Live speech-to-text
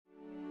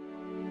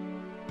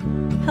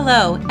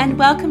Hello, and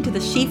welcome to the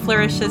She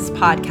Flourishes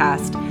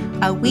podcast,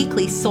 a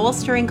weekly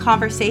soul-stirring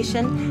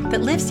conversation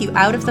that lifts you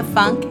out of the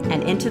funk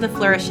and into the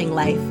flourishing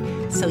life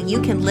so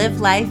you can live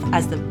life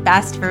as the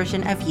best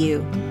version of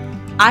you.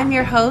 I'm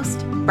your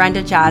host,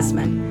 Brenda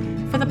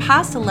Jasmine. For the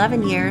past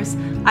 11 years,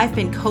 I've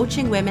been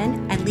coaching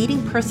women and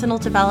leading personal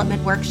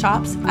development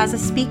workshops as a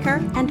speaker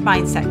and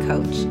mindset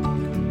coach.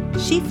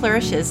 She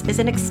Flourishes is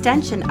an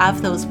extension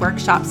of those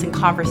workshops and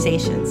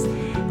conversations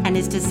and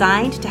is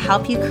designed to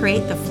help you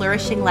create the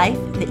flourishing life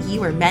that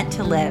you are meant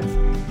to live.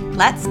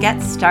 Let's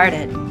get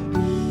started.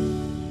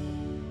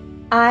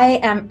 I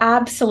am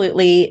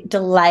absolutely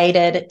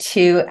delighted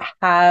to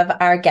have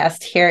our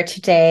guest here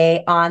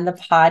today on the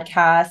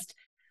podcast.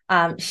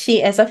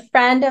 She is a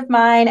friend of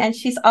mine, and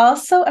she's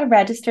also a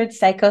registered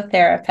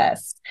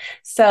psychotherapist.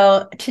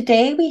 So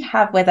today we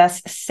have with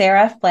us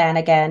Sarah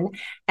Flanagan.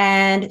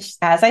 And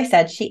as I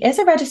said, she is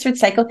a registered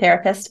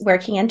psychotherapist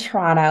working in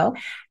Toronto.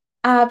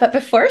 But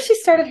before she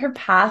started her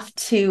path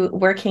to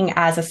working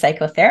as a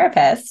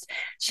psychotherapist,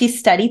 she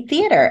studied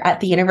theater at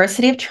the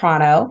University of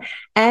Toronto,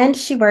 and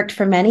she worked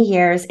for many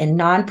years in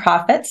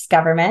nonprofits,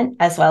 government,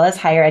 as well as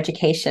higher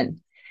education.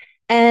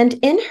 And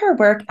in her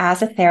work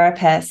as a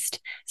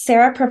therapist,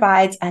 Sarah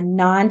provides a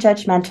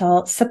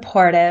non-judgmental,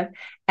 supportive,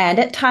 and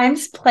at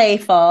times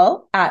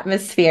playful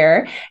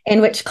atmosphere in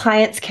which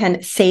clients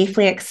can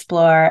safely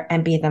explore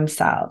and be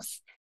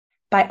themselves.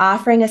 By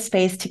offering a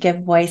space to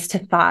give voice to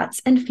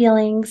thoughts and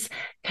feelings,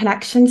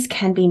 connections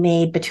can be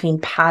made between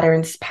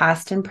patterns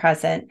past and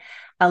present,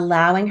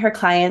 allowing her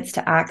clients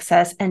to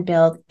access and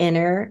build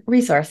inner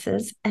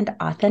resources and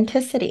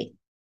authenticity.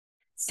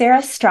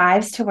 Sarah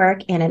strives to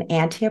work in an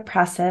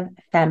anti-oppressive,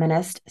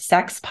 feminist,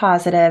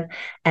 sex-positive,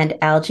 and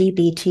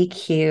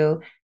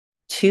LGBTQ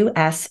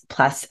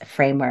 2S+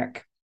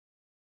 framework.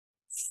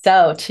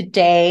 So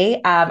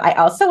today, I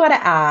also want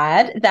to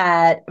add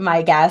that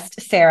my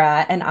guest,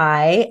 Sarah, and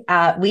I,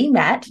 we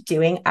met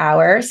doing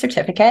our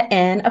certificate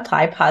in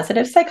Applied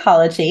Positive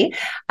Psychology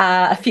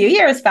a few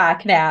years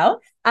back now.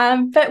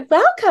 But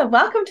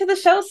welcome to the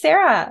show,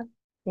 Sarah.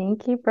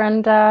 Thank you,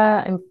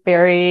 Brenda. I'm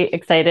very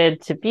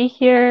excited to be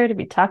here, to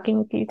be talking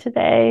with you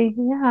today.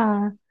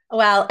 Yeah.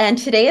 Well, and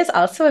today is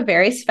also a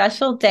very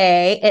special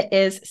day. It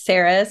is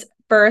Sarah's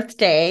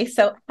birthday.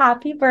 So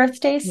happy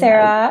birthday,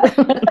 Sarah.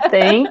 Yes.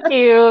 Thank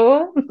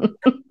you.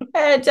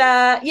 And,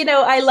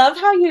 I love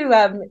how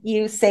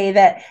you say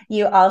that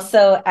you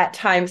also, at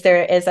times,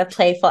 there is a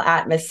playful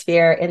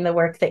atmosphere in the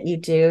work that you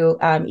do,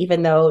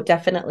 even though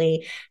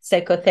definitely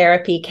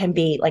psychotherapy can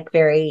be like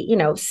very,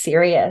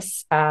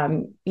 serious,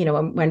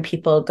 when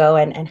people go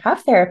and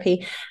have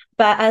therapy.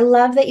 But I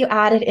love that you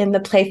added in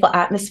the playful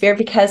atmosphere,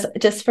 because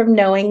just from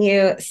knowing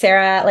you,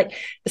 Sarah,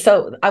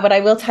 what I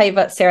will tell you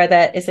about Sarah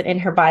that isn't in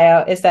her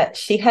bio is that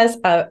she has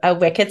a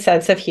wicked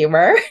sense of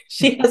humor.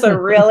 She has a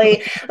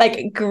really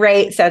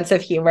great sense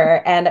of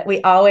humor. And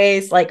we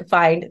always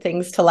find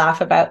things to laugh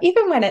about,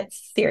 even when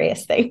it's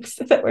serious things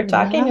that we're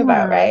talking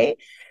about, right?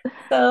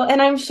 So, and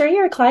I'm sure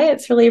your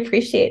clients really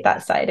appreciate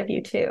that side of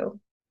you too.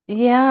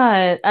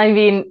 Yeah, I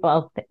mean,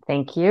 well,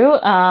 thank you.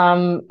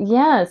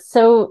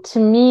 So to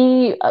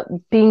me,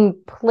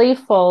 being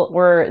playful,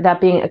 or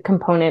that being a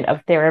component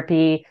of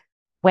therapy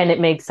when it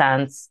makes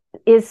sense,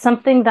 is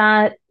something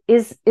that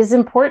is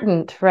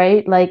important,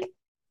 right? Like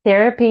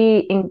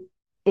therapy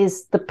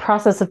is the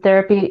process of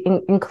therapy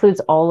includes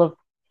all of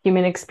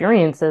human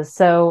experiences.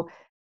 So,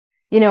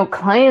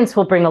 clients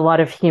will bring a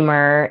lot of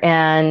humor,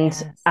 and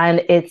Yes.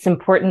 and it's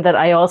important that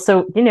I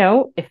also,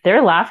 if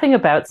they're laughing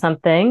about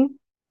something.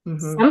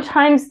 Mm-hmm.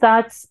 Sometimes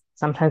that's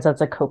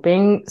a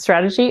coping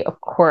strategy, of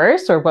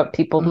course, or what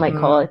people might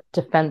call a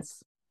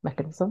defense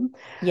mechanism.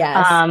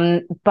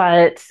 Yes.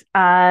 But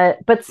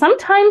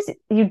sometimes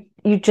you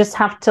just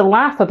have to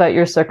laugh about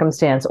your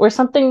circumstance, or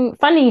something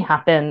funny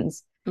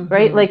happens,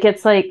 right? Like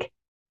it's like,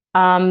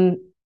 and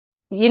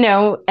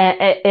there's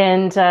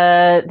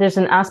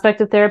an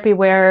aspect of therapy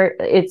where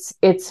it's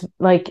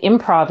like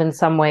improv in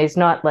some ways,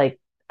 not like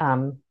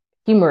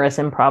humorous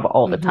improv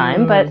all the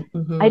time, but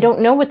I don't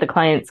know what the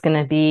client's going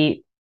to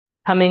be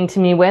coming to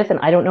me with, and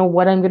I don't know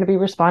what I'm going to be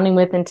responding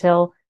with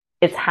until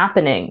it's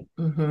happening.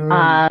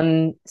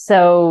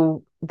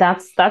 So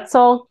that's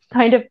all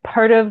kind of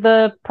part of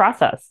the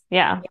process.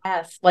 Yeah.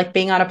 Yes. Like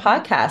being on a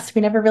podcast,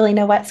 we never really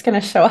know what's going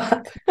to show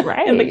up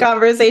in the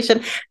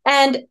conversation.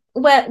 And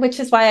which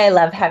is why I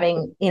love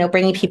having,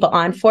 bringing people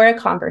on for a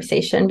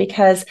conversation,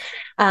 because,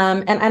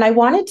 and I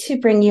wanted to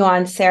bring you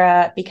on,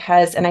 Sarah,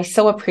 because, and I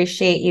so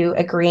appreciate you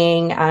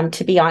agreeing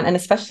to be on, and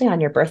especially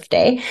on your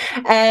birthday.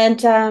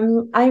 And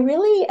I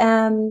really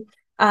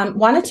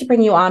wanted to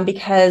bring you on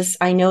because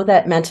I know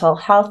that Mental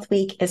Health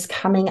Week is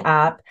coming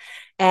up.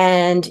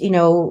 And,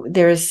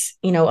 there's,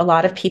 a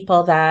lot of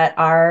people that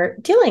are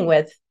dealing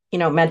with,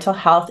 mental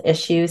health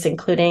issues,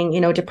 including,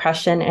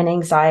 depression and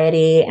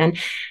anxiety. And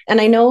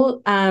I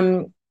know,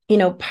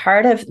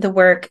 part of the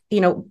work,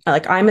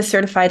 I'm a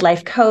certified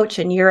life coach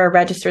and you're a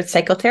registered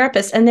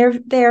psychotherapist, and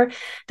there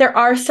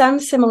are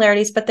some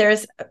similarities, but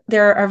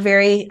there are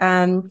very,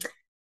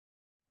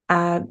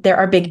 there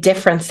are big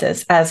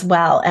differences as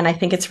well. And I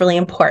think it's really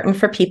important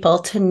for people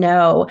to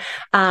know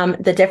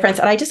the difference.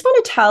 And I just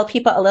want to tell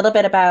people a little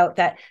bit about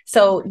that.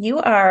 So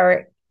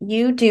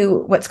you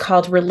do what's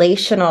called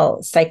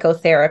relational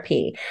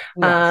psychotherapy,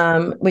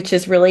 yes. Which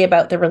is really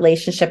about the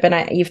relationship.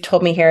 And you've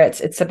told me here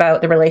it's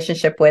about the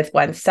relationship with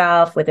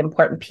oneself, with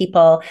important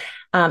people,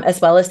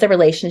 as well as the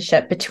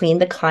relationship between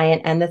the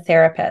client and the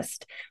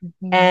therapist.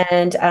 Mm-hmm.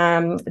 And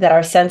that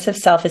our sense of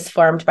self is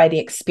formed by the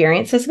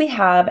experiences we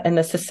have and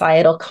the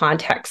societal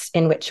context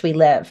in which we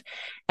live.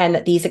 And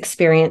that these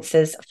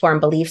experiences form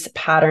beliefs,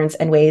 patterns,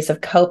 and ways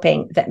of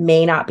coping that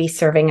may not be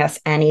serving us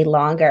any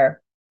longer.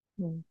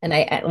 And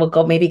I will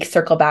go maybe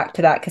circle back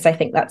to that because I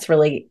think that's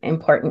really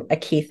important, a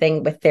key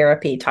thing with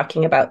therapy,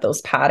 talking about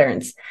those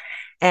patterns.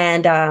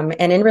 And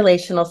in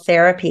relational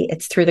therapy,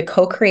 it's through the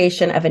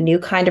co-creation of a new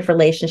kind of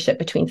relationship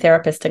between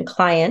therapist and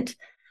client,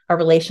 a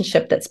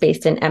relationship that's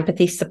based in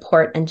empathy,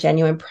 support, and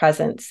genuine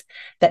presence,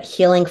 that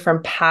healing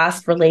from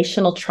past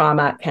relational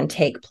trauma can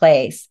take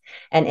place.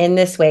 And in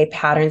this way,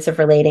 patterns of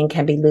relating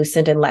can be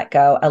loosened and let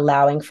go,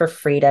 allowing for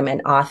freedom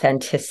and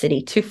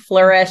authenticity to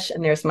flourish.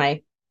 And there's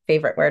my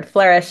favorite word,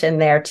 flourish, in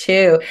there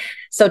too.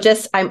 So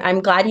just,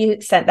 I'm glad you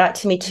sent that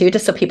to me too,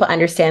 just so people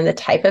understand the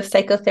type of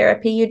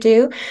psychotherapy you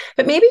do.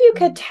 But maybe you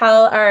could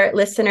tell our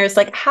listeners,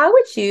 like, how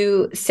would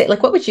you say,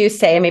 like, what would you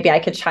say? And maybe I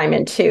could chime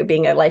in too,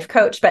 being a life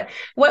coach, but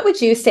what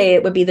would you say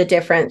it would be the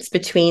difference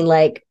between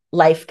like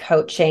life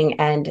coaching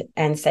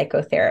and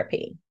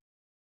psychotherapy?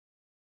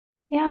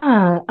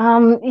 So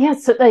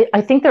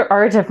I think there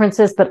are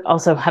differences, but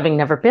also having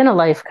never been a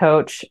life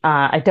coach,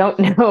 I don't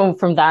know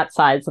from that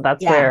side. So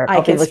that's where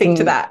I can speak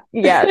to that.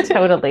 Yeah,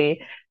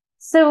 totally.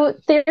 So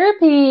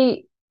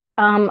therapy,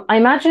 I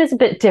imagine is a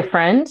bit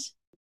different.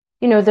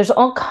 There's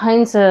all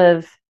kinds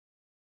of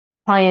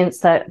clients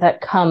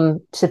that come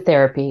to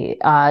therapy,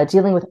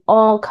 dealing with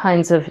all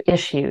kinds of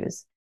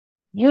issues.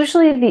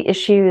 Usually the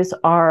issues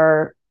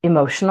are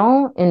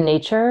emotional in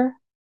nature.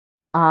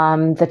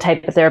 The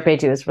type of therapy I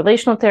do is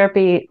relational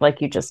therapy,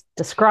 like you just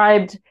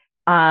described.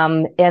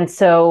 And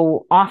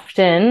so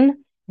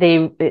often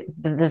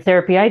the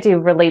therapy I do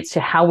relates to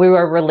how we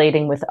are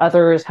relating with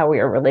others, how we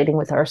are relating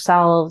with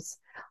ourselves,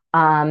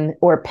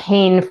 or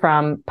pain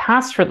from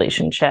past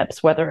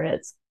relationships, whether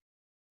it's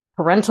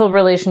parental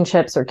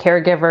relationships or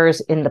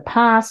caregivers in the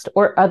past,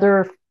 or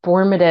other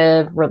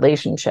formative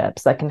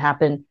relationships that can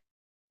happen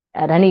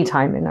at any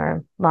time in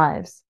our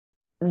lives.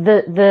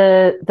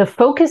 The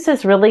focus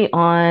is really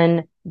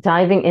on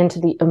diving into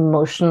the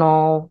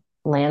emotional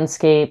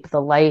landscape,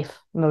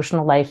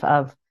 emotional life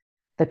of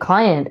the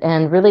client,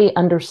 and really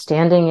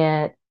understanding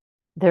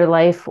their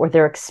life or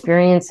their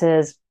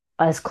experiences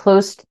as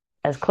close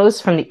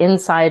from the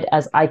inside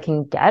as I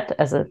can get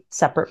as a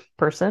separate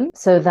person,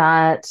 so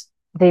that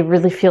they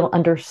really feel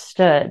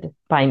understood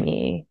by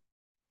me,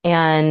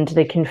 and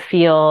they can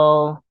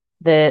feel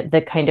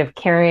the kind of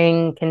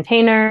caring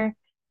container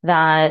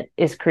that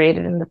is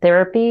created in the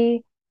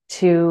therapy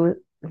to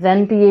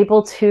then be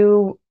able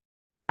to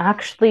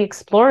actually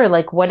explore,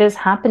 like, what is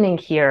happening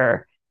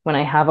here when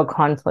I have a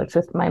conflict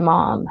with my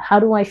mom?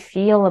 How do I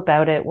feel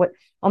about it?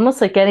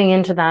 Almost like getting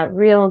into that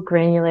real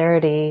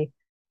granularity.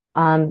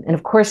 And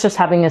of course, just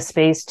having a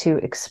space to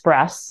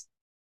express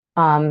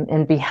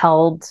and be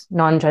held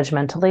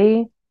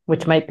non-judgmentally,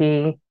 which might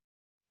be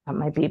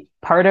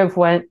part of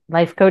what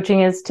life coaching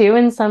is too,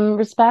 in some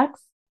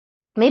respects.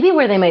 Maybe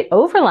where they might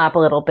overlap a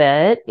little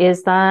bit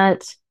is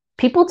that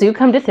people do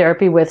come to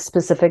therapy with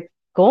specific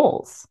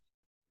goals.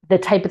 The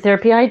type of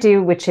therapy I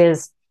do, which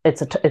is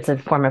it's a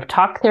form of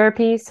talk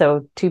therapy,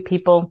 so two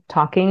people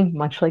talking,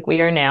 much like we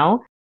are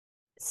now.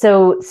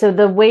 So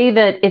the way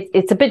that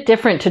it's a bit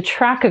different to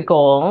track a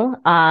goal,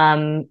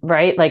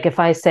 right? Like if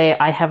I say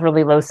I have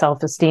really low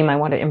self-esteem, I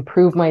want to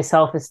improve my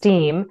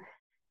self-esteem.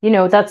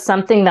 That's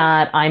something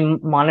that I'm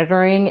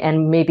monitoring,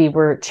 and maybe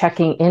we're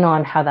checking in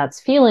on how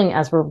that's feeling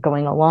as we're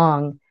going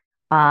along.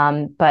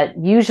 But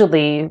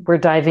usually we're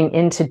diving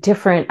into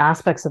different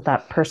aspects of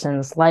that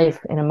person's life,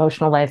 an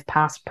emotional life,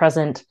 past,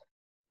 present,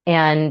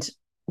 and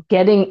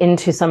getting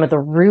into some of the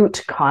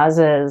root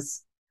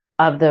causes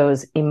of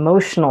those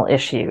emotional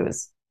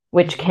issues,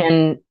 which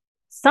can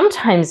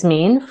sometimes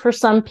mean for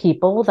some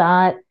people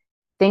that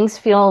things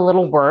feel a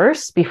little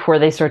worse before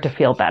they start to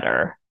feel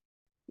better.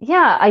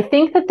 Yeah, I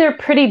think that they're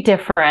pretty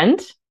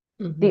different.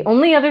 Mm-hmm. The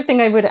only other thing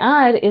I would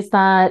add is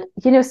that,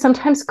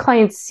 sometimes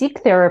clients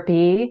seek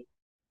therapy,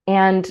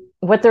 and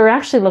what they're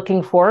actually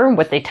looking for,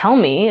 what they tell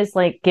me, is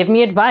like, give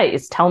me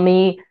advice, tell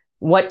me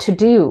what to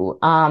do.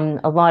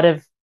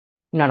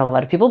 Not a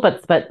lot of people,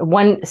 but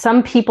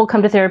some people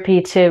come to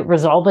therapy to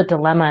resolve a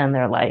dilemma in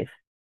their life.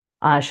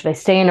 Should I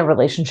stay in a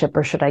relationship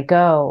or should I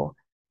go?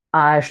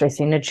 Should I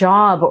stay in a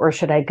job or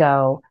should I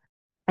go?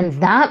 And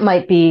that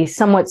might be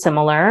somewhat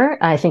similar,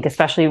 I think,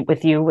 especially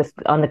with you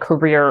on the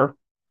career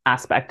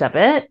aspect of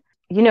it,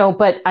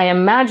 but I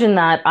imagine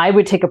that I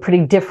would take a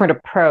pretty different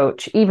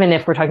approach, even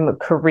if we're talking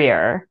about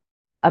career,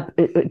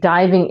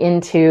 diving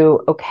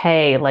into,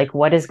 okay, like,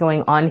 what is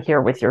going on here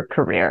with your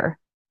career?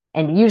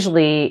 And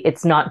usually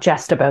it's not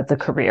just about the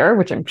career,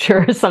 which I'm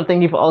sure is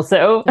something you've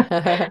also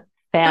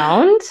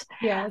found.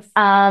 Yes.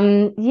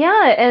 Yeah,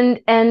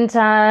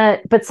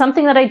 but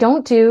something that I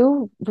don't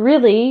do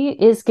really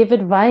is give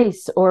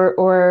advice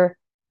or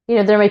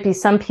there might be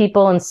some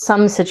people in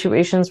some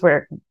situations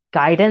where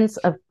guidance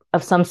of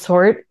some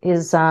sort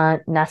is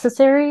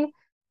necessary,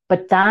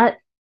 but that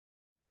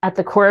at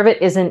the core of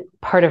it isn't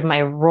part of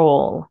my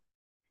role.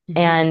 Mm-hmm.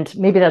 And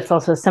maybe that's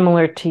also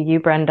similar to you,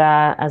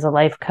 Brenda, as a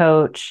life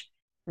coach,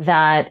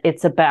 that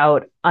it's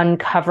about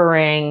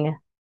uncovering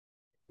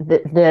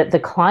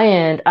the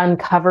client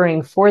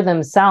uncovering for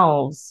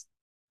themselves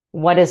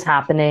what is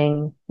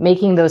happening,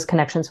 making those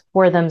connections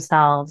for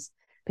themselves,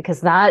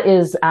 because that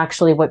is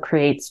actually what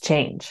creates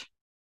change.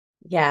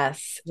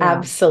 Yes,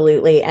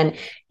 absolutely. And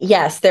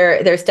yes,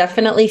 there's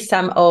definitely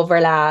some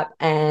overlap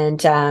and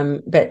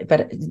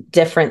but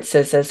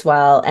differences as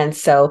well. And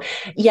so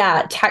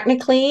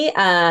technically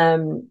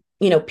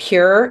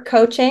pure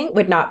coaching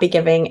would not be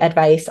giving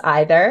advice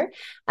either.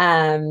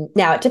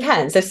 Now it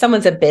depends. If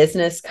someone's a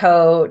business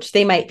coach,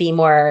 they might be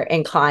more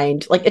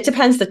inclined, like it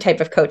depends the type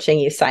of coaching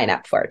you sign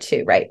up for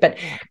too, right? But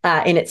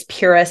in its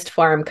purest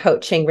form,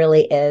 coaching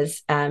really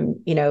is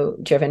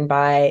driven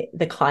by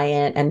the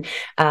client.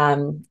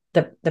 And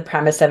the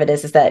premise of it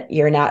is that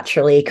you're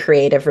naturally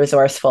creative,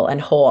 resourceful,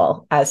 and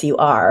whole as you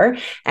are.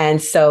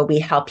 And so we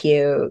help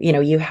you,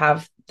 you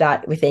have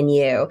that within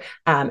you,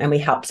 and we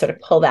help sort of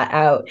pull that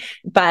out.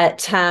 But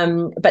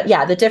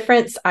the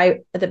difference,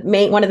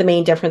 one of the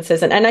main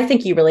differences, and I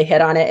think you really hit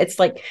on it. It's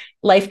like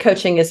life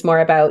coaching is more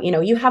about,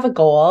 you have a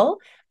goal.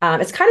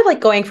 It's kind of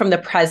like going from the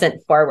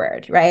present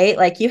forward, right?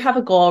 Like you have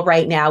a goal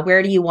right now.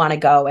 Where do you want to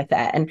go with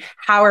it? And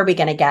how are we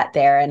going to get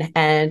there?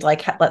 And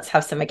like, let's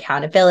have some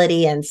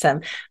accountability and some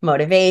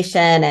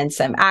motivation and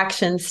some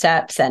action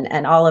steps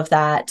and all of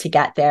that to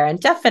get there. And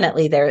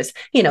definitely there's,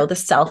 the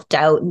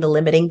self-doubt and the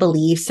limiting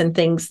beliefs and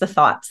things, the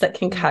thoughts that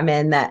can come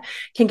in that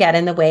can get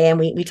in the way. And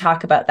we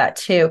talk about that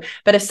too.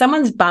 But if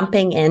someone's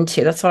bumping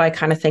into, that's what I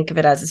kind of think of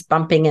it as, is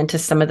bumping into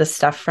some of the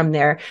stuff from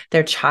their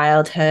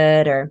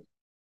childhood, or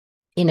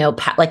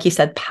like you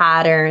said,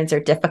 patterns or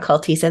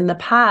difficulties in the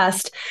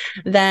past,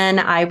 then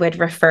I would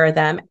refer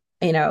them,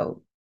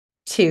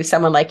 to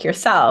someone like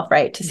yourself,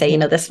 right? To say,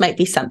 this might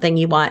be something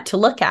you want to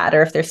look at,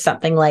 or if there's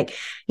something like,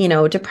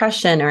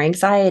 depression or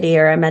anxiety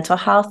or a mental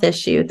health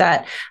issue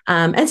that,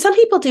 and some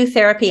people do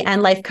therapy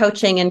and life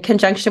coaching in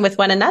conjunction with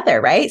one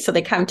another, right? So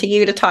they come to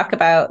you to talk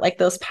about like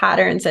those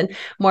patterns and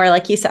more,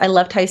 like you said, I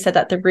loved how you said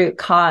that, the root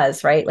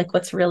cause, right? Like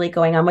what's really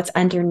going on, what's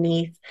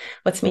underneath,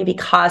 what's maybe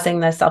causing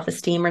the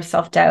self-esteem or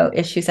self-doubt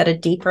issues at a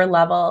deeper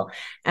level.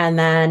 And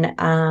then,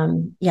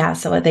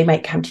 so they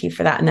might come to you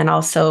for that. And then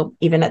also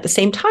even at the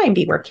same time,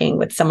 be working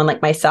with someone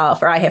like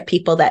myself, or I have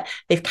people that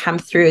they've come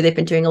through, they've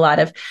been doing a lot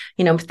of,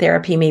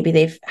 therapy. Maybe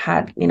they've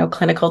had,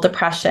 clinical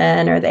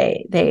depression, or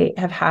they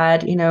have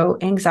had,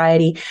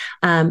 anxiety,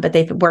 but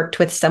they've worked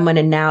with someone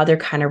and now they're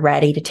kind of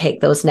ready to take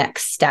those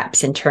next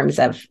steps in terms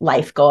of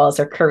life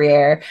goals or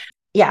career.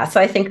 Yeah. So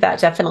I think that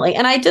definitely,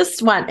 and I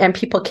just want, and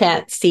people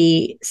can't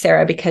see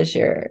Sarah because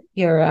you're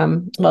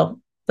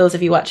those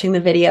of you watching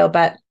the video,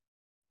 but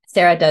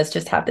Sarah does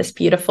just have this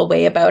beautiful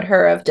way about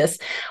her of just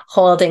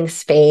holding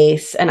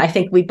space. And I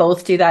think we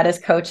both do that as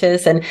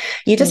coaches. And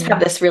you just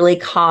have this really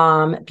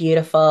calm,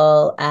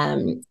 beautiful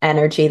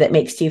energy that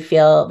makes you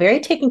feel very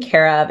taken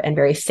care of and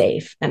very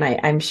safe. And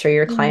I'm sure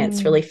your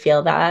clients really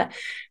feel that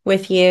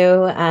with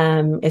you.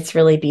 It's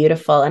really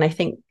beautiful. And I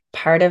think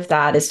part of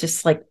that is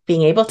just like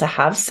being able to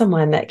have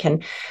someone that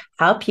can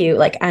help you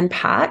like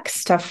unpack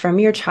stuff from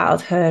your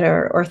childhood,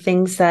 or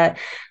things that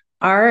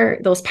are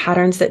those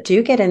patterns that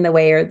do get in the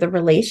way, or the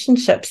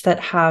relationships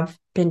that have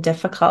been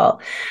difficult.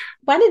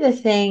 One of the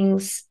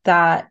things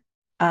that,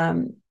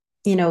 Sarah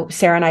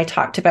and I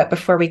talked about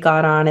before we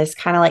got on is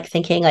kind of like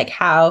thinking like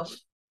how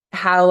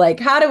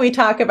do we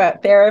talk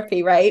about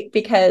therapy, right?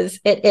 Because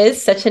it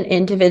is such an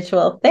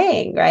individual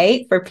thing,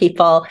 right? For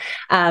people.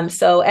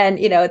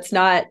 It's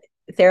not,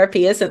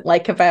 therapy isn't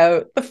like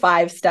about the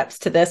 5 steps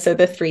to this or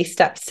the 3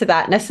 steps to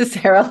that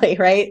necessarily,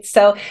 right?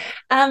 So,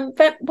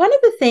 but one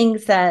of the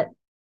things that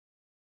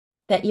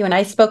you and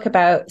I spoke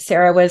about,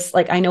 Sarah, was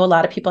like, I know a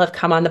lot of people have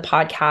come on the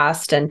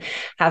podcast and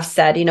have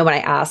said, when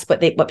I ask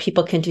what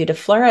people can do to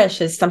flourish,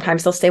 is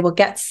sometimes they'll say, well,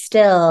 get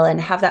still and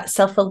have that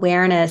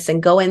self-awareness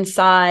and go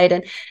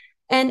inside.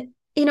 And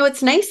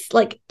it's nice,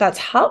 like that's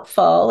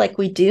helpful. Like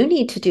we do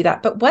need to do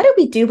that. But what do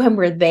we do when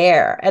we're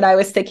there? And I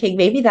was thinking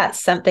maybe that's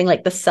something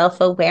like the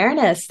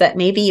self-awareness that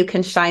maybe you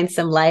can shine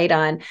some light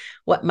on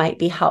what might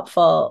be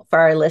helpful for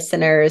our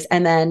listeners.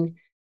 And then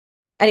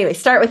anyway,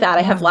 start with that.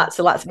 I have lots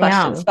of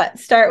questions, but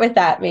start with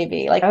that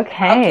maybe. Like,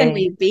 how can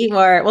we be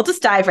more? We'll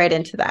just dive right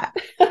into that.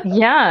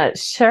 Yeah,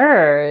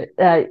 sure.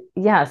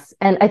 Yes.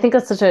 And I think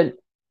that's such a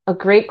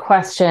great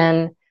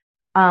question,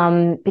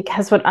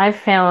 because what I've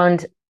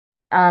found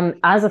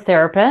as a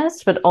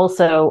therapist, but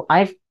also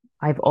I've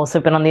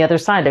also been on the other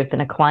side. I've been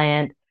a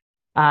client.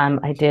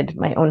 I did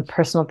my own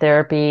personal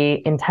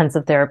therapy,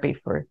 intensive therapy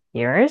for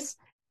years.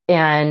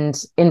 And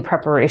in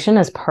preparation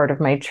as part of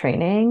my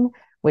training,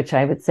 which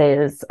I would say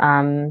is,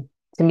 to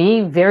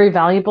me, very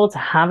valuable to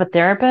have a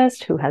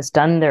therapist who has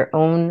done their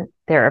own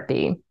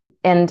therapy.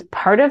 And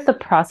part of the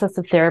process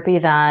of therapy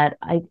that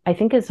I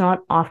think is not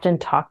often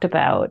talked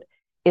about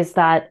is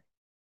that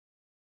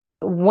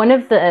one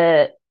of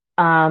the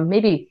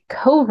maybe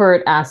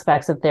covert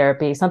aspects of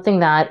therapy, something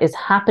that is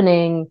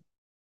happening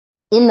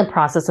in the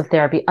process of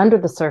therapy under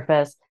the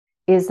surface,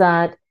 is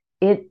that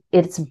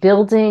it's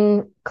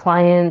building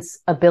clients'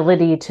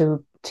 ability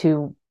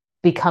to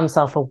become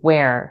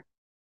self-aware.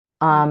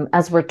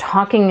 As we're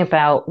talking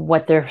about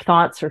what their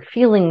thoughts or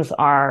feelings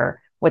are,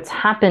 what's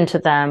happened to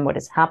them, what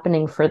is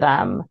happening for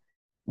them,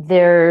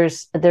 they're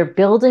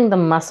building the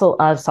muscle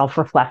of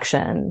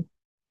self-reflection.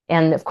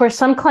 And of course,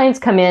 some clients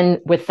come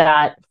in with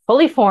that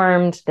fully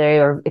formed, they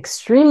are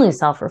extremely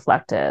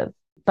self-reflective,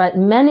 but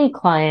many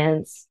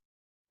clients,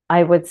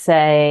 I would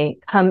say,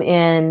 come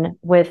in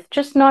with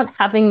just not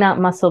having that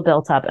muscle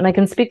built up. And I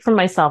can speak for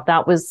myself.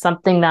 That was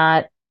something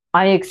that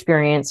I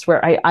experienced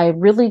where I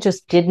really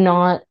just did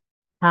not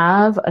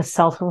have a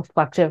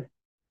self-reflective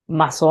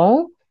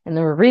muscle. And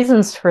there were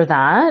reasons for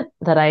that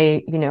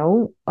I,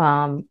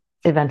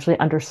 eventually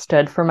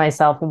understood for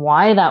myself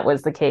why that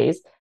was the case.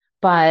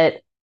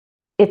 But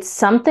it's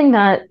something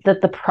that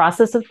the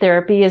process of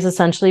therapy is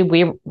essentially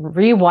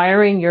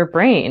rewiring your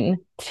brain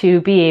to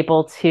be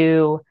able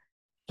to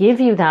give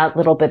you that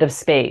little bit of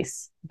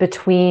space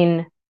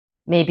between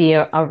maybe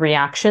a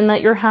reaction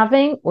that you're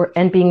having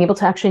and being able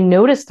to actually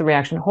notice the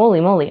reaction. Holy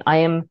moly,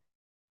 I'm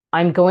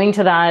going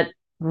to that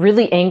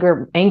really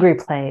angry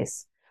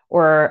place,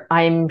 or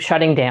I'm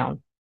shutting down.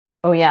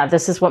 Oh yeah,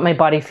 this is what my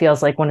body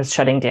feels like when it's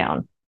shutting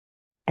down.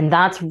 And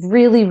that's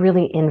really,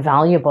 really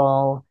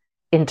invaluable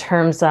in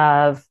terms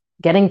of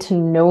getting to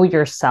know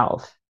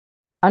yourself,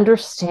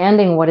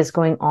 understanding what is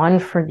going on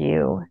for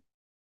you,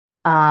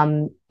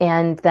 and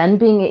then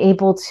being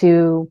able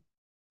to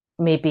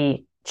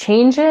maybe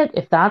change it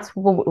if that's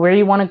where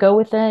you want to go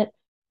with it,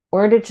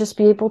 or to just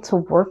be able to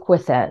work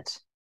with it,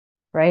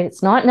 right?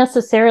 It's not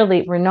necessarily,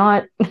 it's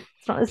not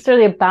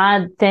necessarily a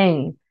bad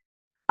thing.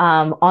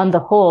 On the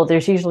whole,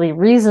 there's usually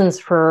reasons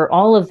for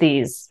all of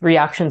these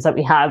reactions that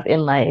we have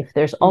in life.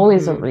 There's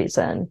always a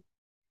reason.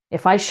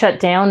 If I shut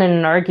down in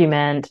an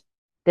argument,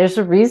 there's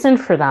a reason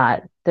for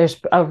that. There's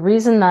a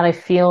reason that I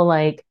feel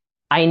like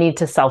I need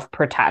to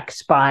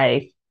self-protect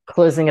by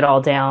closing it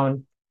all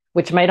down,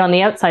 which might on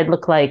the outside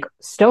look like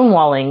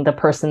stonewalling the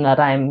person that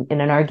I'm in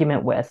an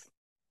argument with,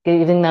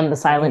 giving them the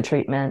silent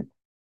treatment.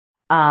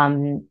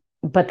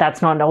 But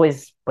that's not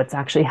always what's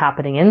actually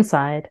happening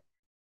inside.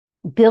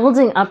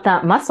 Building up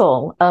that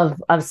muscle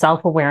of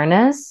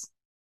self-awareness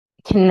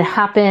can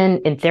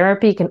happen in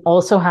therapy, can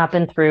also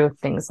happen through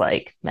things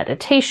like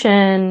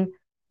meditation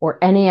or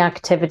any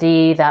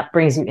activity that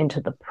brings you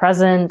into the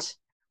present,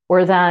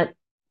 or that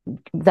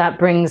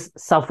brings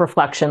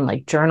self-reflection,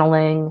 like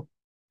journaling,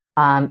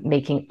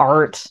 making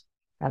art.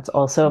 That's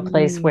also a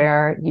place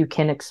where you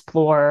can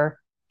explore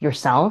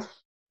yourself.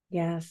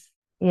 Yes.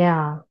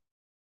 Yeah.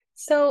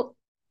 So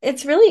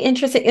it's really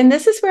interesting. And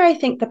this is where I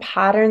think the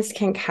patterns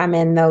can come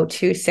in though,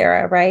 too,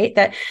 Sarah, right?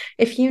 That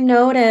if you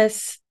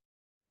notice,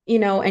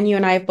 and you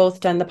and I have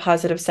both done the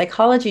positive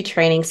psychology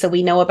training. So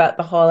we know about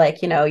the whole,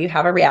 you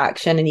have a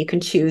reaction and you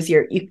can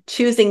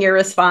choosing your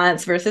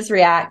response versus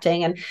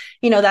reacting. And,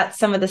 that's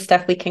some of the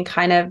stuff we can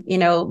kind of,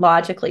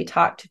 logically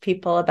talk to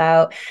people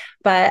about.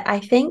 But I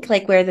think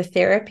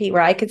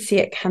where I could see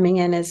it coming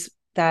in is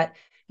that,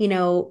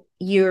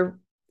 you're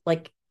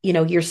like,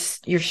 you're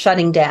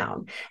shutting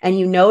down, and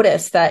you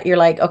notice that you're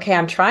like, okay,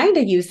 I'm trying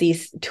to use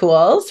these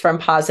tools from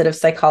positive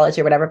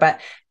psychology or whatever,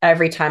 but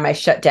every time I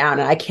shut down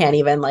and I can't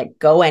even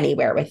go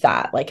anywhere with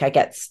that.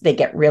 They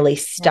get really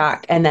stuck.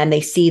 Yes. And then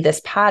they see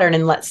this pattern,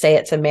 and let's say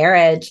it's a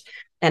marriage.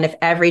 And if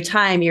every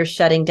time you're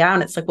shutting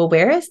down, it's like, well,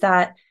 where is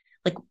that?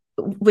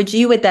 Would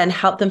then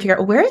help them figure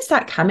out, where is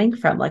that coming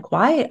from?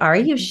 Why are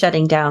you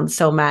shutting down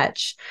so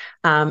much?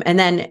 And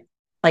then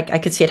I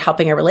could see it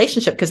helping a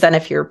relationship, because then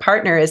if your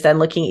partner is then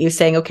looking at you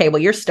saying, okay,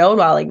 well, you're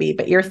stonewalling me,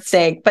 but you're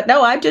saying, but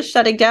no, I'm just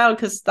shutting down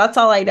because that's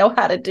all I know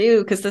how to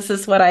do, because this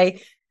is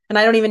and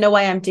I don't even know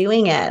why I'm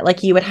doing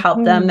it. You would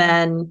help them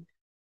then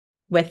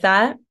with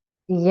that.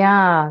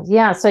 Yeah.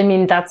 Yeah. So, I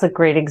mean, that's a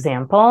great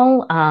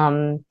example.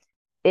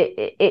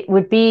 It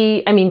would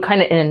be, I mean,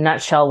 kind of in a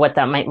nutshell, what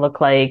that might look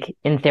like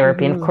in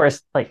therapy. And of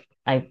course,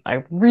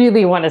 I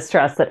really want to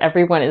stress that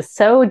everyone is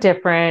so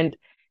different.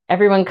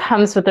 Everyone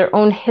comes with their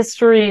own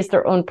histories,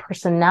 their own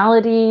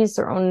personalities,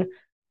 their own,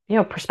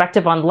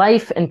 perspective on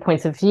life and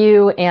points of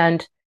view.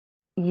 And,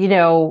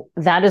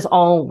 that is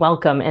all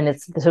welcome. And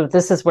so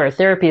this is where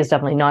therapy is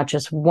definitely not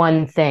just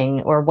one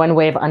thing or one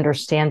way of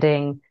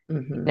understanding,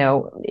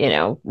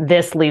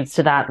 this leads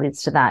to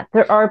that.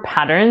 There are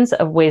patterns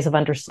of ways of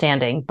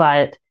understanding,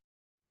 but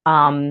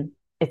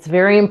it's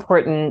very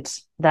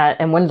important that,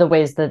 and one of the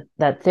ways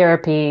that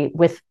therapy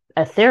with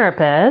a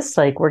therapist,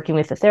 working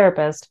with a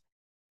therapist,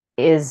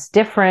 is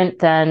different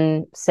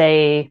than,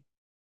 say,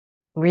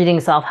 reading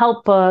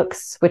self-help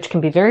books, which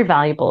can be very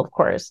valuable, of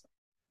course,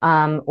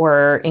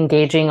 or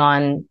engaging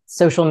on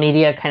social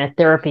media kind of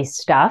therapy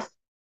stuff,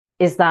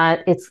 is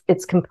that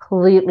it's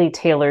completely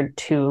tailored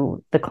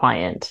to the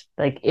client.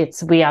 Like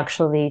we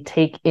actually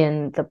take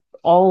in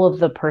all of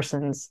the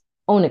person's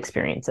own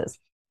experiences.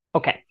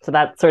 Okay, so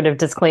that sort of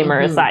disclaimer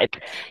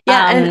aside.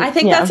 Yeah, and I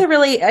think yeah.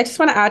 I just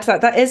want to add to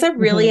that. That is a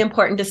really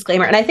important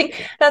disclaimer. And I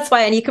think that's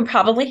why, and you can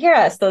probably hear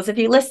us, those of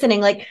you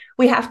listening, like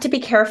we have to be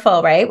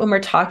careful, right? When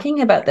we're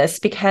talking about this,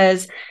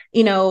 because,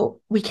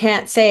 we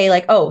can't say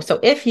like, oh, so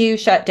if you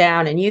shut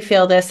down and you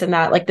feel this and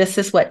that, like this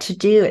is what to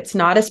do. It's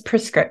not as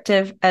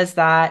prescriptive as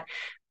that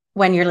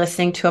when you're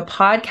listening to a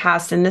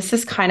podcast. And this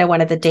is kind of one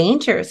of the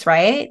dangers,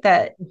 right?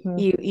 That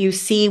you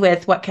see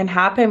with what can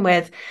happen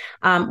with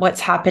what's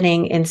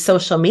happening in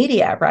social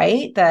media,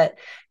 right? That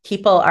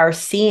people are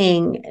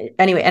seeing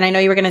anyway. And I know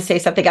you were going to say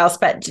something else,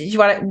 but do you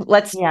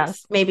want to,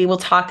 maybe we'll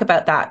talk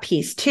about that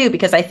piece too,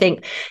 because I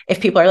think if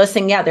people are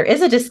listening, there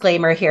is a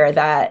disclaimer here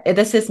that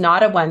this is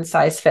not a one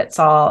size fits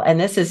all. And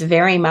this is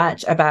very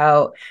much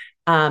about,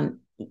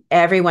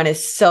 everyone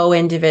is so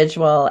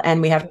individual,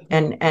 and we have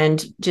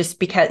and just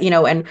because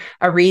and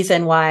a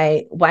reason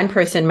why one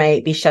person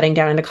might be shutting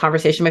down in a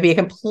conversation might be a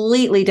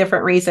completely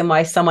different reason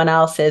why someone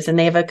else is, and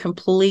they have a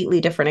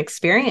completely different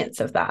experience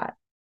of that.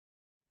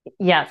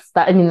 Yes,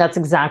 that's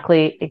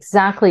exactly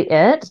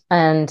it.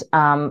 And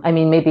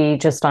maybe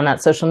just on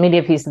that social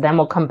media piece, then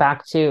we'll come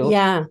back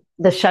to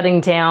the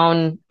shutting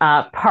down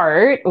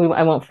part.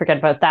 I won't forget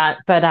about that,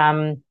 but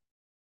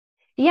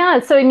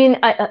so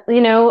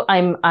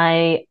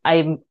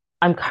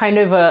I'm kind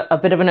of a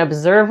bit of an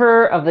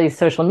observer of these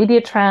social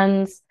media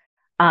trends,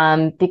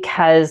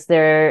 because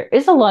there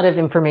is a lot of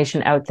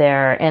information out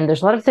there, and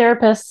there's a lot of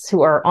therapists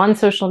who are on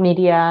social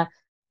media,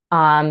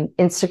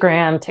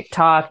 Instagram,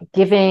 TikTok,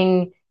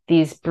 giving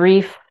these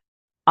brief,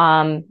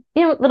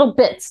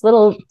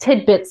 little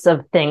tidbits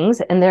of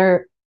things, and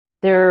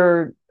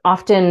they're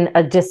often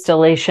a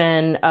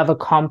distillation of a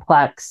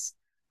complex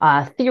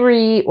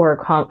theory or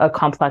a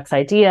complex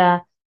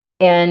idea.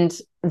 And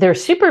they're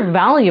super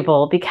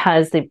valuable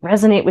because they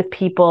resonate with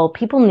people.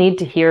 People need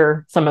to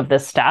hear some of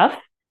this stuff.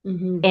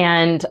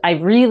 And I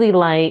really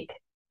like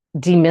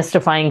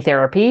demystifying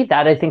therapy.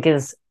 That I think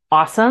is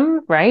awesome,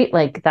 right?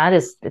 Like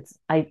that's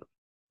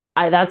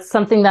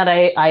something that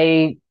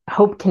I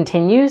hope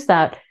continues,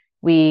 that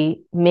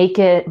we make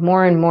it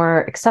more and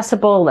more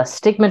accessible, less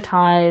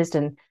stigmatized.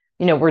 And,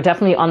 we're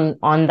definitely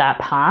on that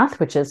path,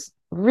 which is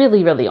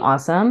really, really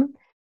awesome.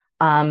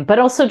 But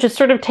also just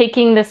sort of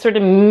taking this sort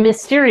of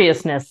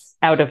mysteriousness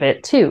out of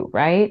it too,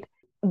 right?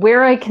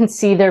 Where I can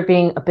see there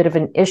being a bit of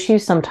an issue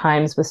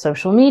sometimes with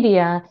social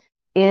media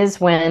is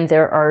when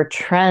there are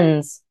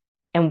trends.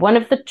 And one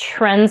of the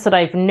trends that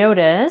I've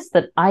noticed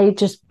that I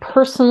just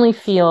personally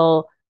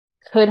feel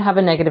could have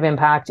a negative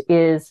impact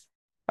is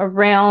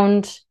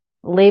around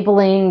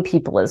labeling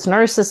people as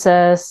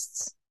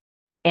narcissists,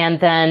 and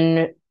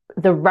then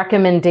the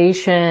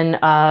recommendation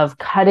of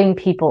cutting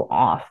people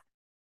off.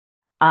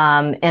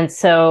 And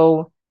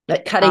so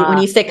like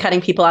when you say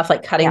cutting people off,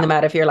 like cutting them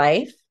out of your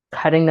life?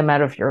 Cutting them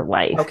out of your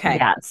life. Okay.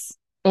 Yes.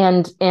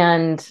 And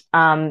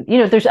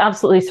there's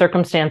absolutely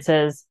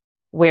circumstances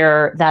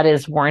where that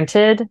is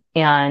warranted.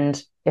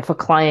 And if a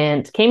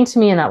client came to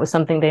me and that was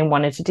something they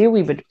wanted to do,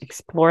 we would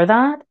explore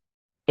that.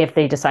 If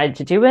they decided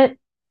to do it,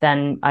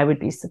 then I would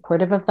be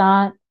supportive of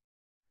that.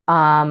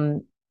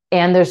 And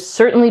there's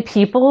certainly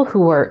people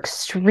who are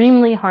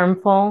extremely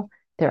harmful.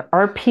 There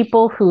are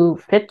people who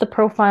fit the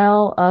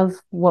profile of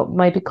what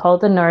might be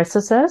called a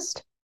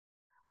narcissist,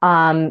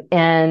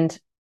 and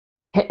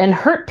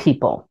hurt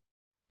people.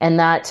 And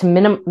that to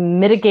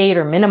mitigate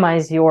or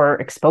minimize your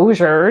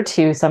exposure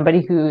to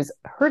somebody who's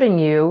hurting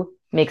you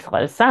makes a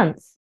lot of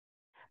sense.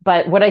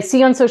 But what I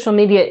see on social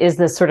media is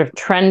this sort of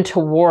trend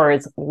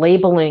towards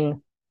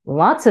labeling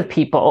lots of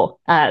people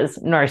as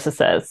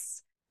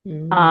narcissists.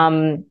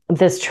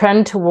 This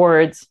trend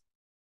towards,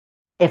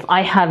 if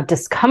I have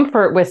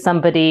discomfort with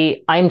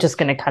somebody, I'm just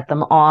going to cut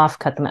them off,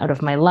 cut them out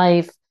of my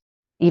life,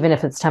 even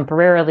if it's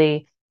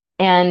temporarily.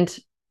 And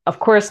of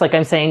course, like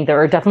I'm saying,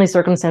 there are definitely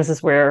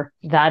circumstances where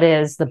that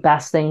is the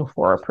best thing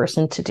for a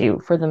person to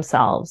do for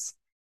themselves.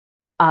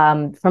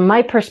 From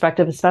my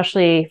perspective,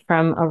 especially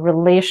from a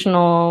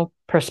relational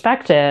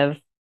perspective,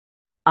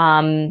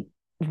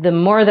 the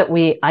more that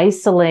we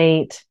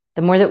isolate,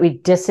 the more that we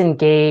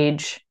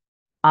disengage,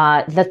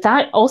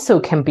 that also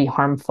can be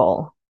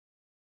harmful.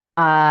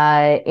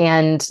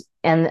 And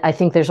I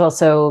think there's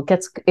also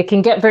it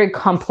can get very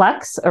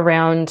complex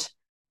around,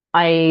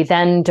 I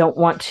then don't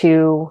want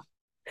to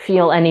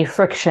feel any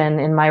friction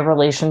in my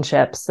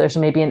relationships. There's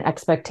maybe an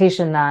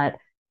expectation that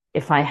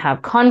if I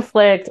have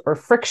conflict or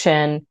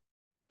friction,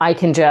 I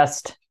can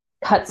just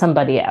cut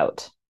somebody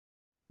out.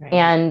 Right.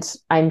 And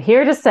I'm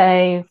here to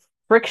say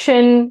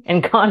friction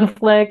and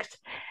conflict,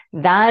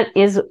 that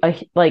is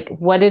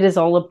what it is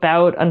all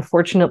about,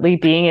 unfortunately,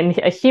 being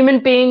a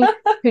human being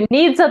who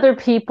needs other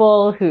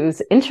people,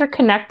 who's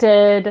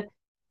interconnected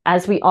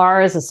as we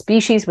are as a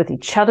species with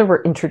each other.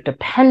 We're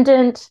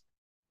interdependent.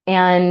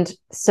 And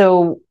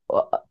so,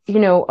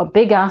 a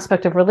big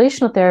aspect of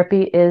relational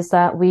therapy is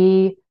that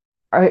we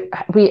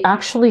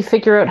actually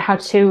figure out how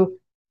to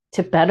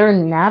better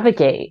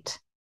navigate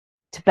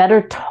to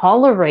better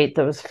tolerate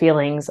those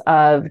feelings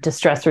of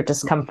distress or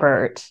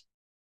discomfort,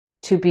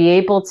 to be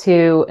able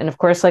to, and of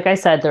course, like I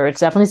said, there are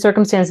definitely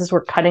circumstances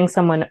where cutting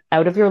someone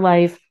out of your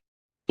life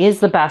is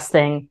the best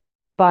thing,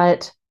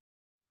 but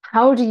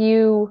how do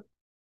you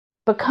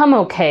become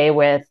okay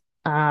with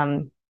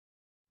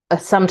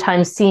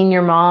sometimes seeing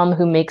your mom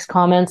who makes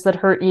comments that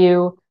hurt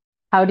you?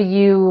 How do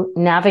you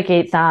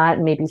navigate that,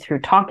 maybe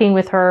through talking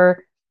with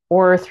her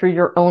or through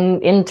your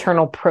own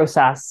internal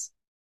process?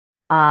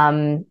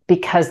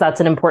 Because that's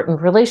an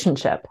important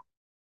relationship.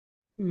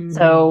 Mm.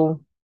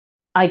 So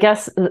I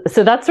guess,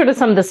 so that's sort of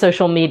some of the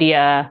social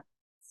media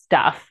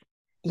stuff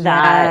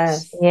that,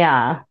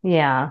 Yes.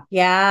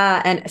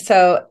 yeah. And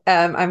so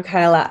I'm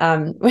kind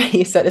of when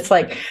you said it's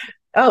like,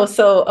 oh,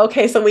 so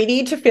okay, so we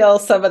need to feel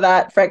some of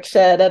that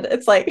friction. And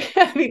it's like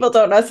people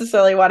don't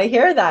necessarily want to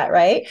hear that,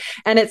 right?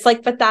 And it's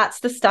like, but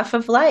that's the stuff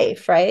of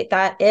life, right?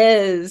 That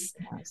is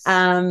Yes.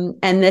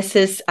 and this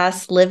is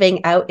us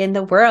living out in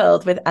the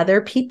world with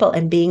other people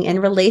and being in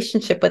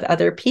relationship with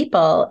other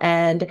people.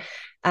 And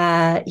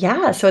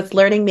so it's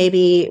learning,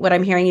 maybe what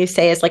I'm hearing you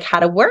say is like how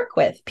to work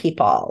with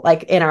people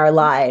like in our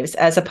lives,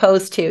 as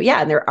opposed to,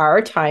 and there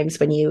are times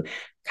when you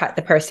cut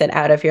the person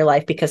out of your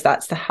life because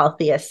that's the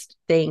healthiest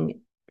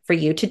thing for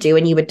you to do,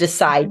 and you would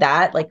decide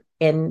that like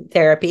in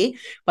therapy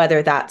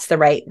whether that's the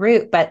right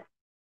route. But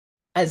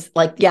as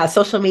like,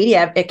 social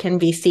media, it can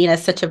be seen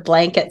as such a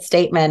blanket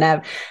statement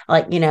of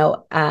like,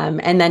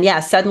 and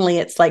then, suddenly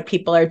it's like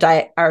people are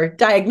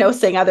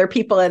diagnosing other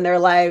people in their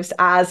lives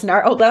as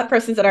that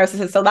person's a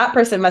narcissist. So that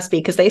person must be,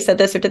 because they said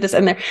this or did this,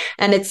 and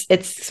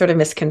it's sort of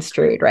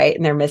misconstrued, right?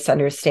 And they're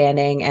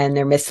misunderstanding and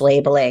they're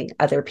mislabeling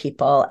other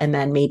people, and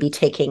then maybe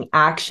taking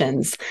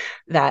actions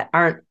that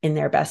aren't in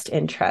their best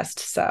interest.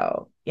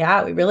 So we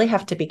really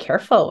have to be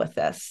careful with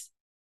this.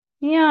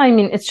 Yeah, I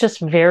mean, it's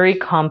just very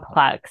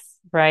complex,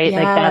 right?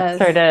 Like that's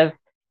sort Yes.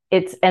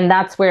 of and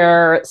that's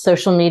where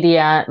social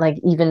media, like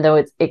even though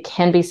it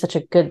can be such a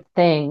good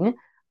thing,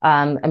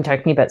 I'm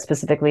talking about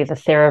specifically the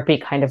therapy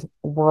kind of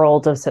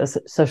world of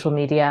social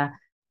media.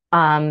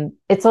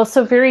 It's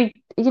also very,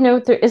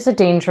 there is a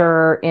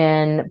danger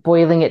in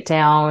boiling it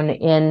down,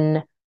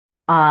 in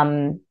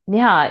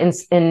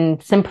in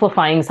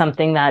simplifying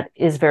something that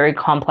is very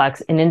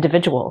complex in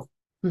individuals.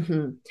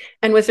 Mm-hmm.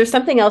 And was there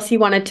something else you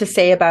wanted to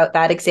say about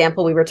that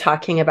example we were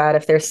talking about?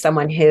 If there's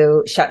someone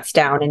who shuts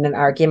down in an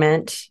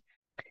argument?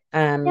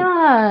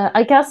 Yeah,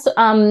 I guess so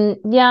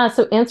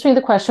answering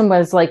the question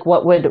was like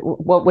what would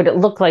it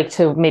look like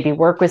to maybe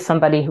work with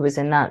somebody who was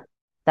in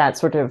that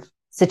sort of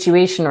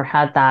situation or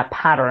had that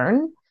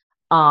pattern?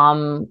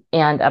 And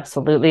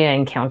absolutely I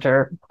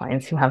encounter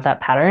clients who have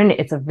that pattern.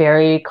 It's a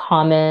very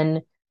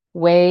common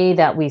way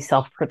that we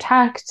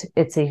self-protect.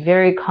 It's a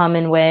very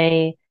common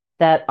way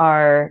that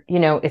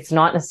it's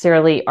not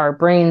necessarily our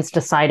brains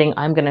deciding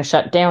I'm going to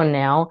shut down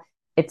now.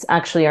 It's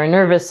actually our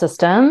nervous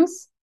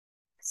systems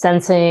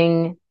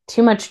sensing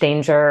too much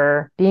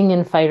danger, being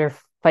in fight,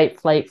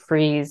 flight,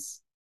 freeze,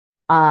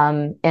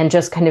 and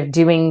just kind of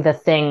doing the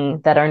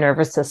thing that our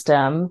nervous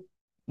system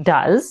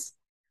does.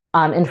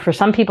 And for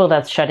some people,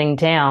 that's shutting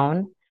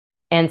down.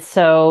 And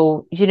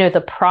so,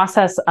 the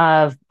process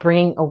of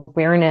bringing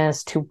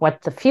awareness to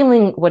what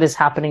is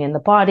happening in the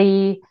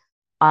body,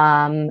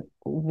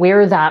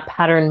 where that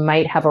pattern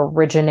might have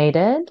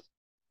originated,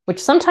 which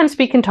sometimes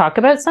we can talk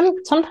about,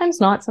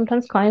 sometimes not.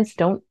 Sometimes clients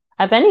don't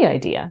have any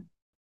idea.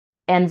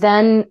 And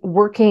then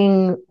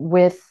working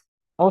with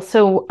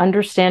also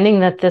understanding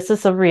that this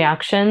is a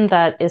reaction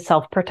that is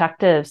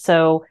self-protective.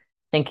 So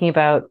thinking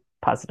about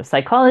positive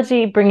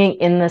psychology, bringing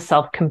in the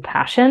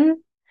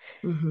self-compassion.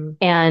 mm-hmm.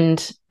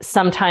 And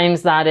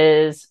sometimes that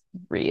is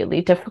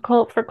really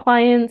difficult for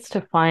clients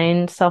to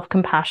find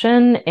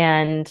self-compassion.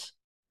 And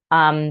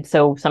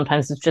so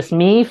sometimes it's just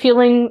me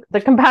feeling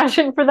the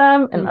compassion for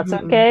them, and that's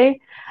okay.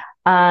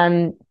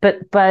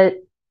 But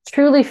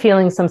truly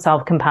feeling some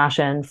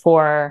self-compassion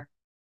for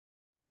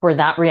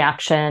that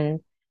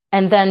reaction,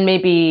 and then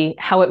maybe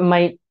how it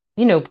might,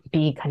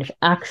 be kind of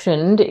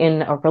actioned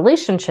in a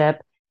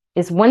relationship,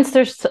 is once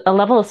there's a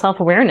level of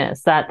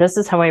self-awareness that this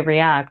is how I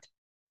react,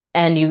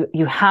 and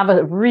you have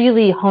a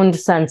really honed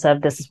sense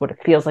of this is what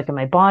it feels like in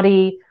my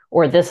body,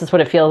 or this is what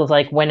it feels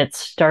like when it's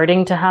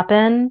starting to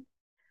happen,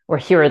 or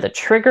here are the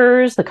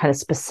triggers, the kind of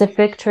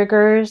specific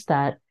triggers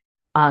that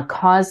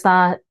cause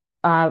that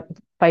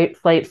fight,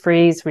 flight,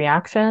 freeze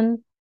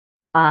reaction.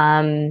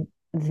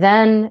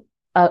 Then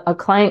a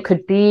client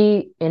could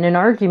be in an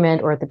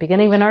argument or at the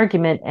beginning of an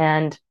argument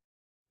and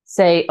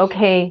say,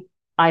 okay,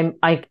 I'm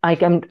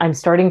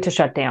starting to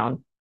shut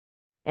down.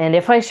 And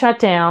if I shut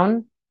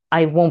down,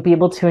 I won't be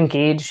able to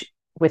engage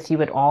with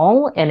you at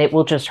all. And it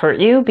will just hurt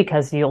you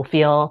because you'll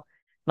feel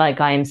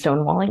like I am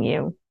stonewalling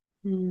you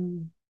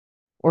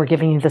or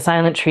giving you the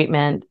silent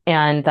treatment.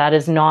 And that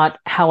is not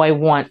how I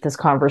want this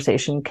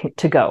conversation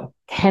to go.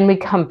 Can we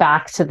come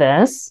back to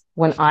this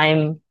when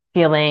I'm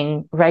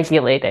feeling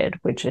regulated,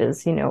 which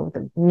is,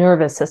 the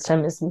nervous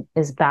system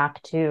is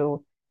back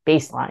to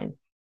baseline.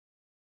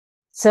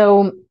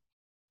 So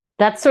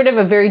that's sort of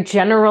a very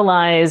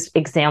generalized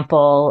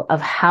example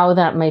of how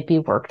that might be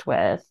worked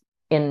with.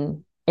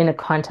 in a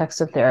context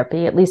of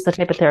therapy, at least the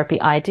type of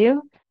therapy I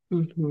do.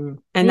 Mm-hmm.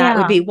 And that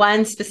would be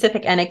one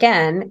specific. And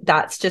again,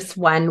 that's just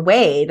one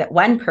way that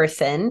one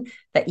person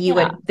that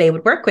they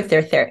would work with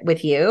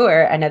with you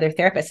or another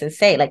therapist and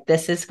say, like,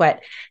 this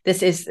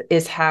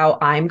is how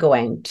I'm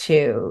going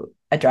to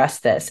address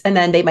this. And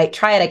then they might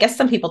try it. I guess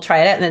some people try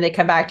it and then they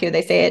come back to you,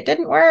 they say it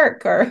didn't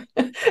work or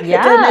it did.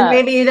 And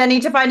maybe you then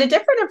need to find a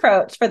different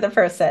approach for the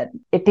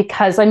person.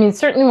 Because I mean,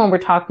 certainly when we're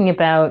talking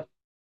about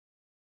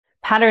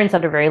patterns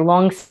that are very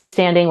long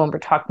standing, when we're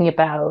talking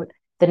about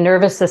the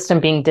nervous system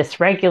being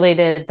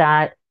dysregulated,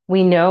 that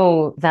we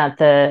know that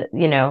the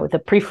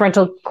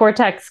prefrontal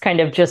cortex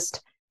kind of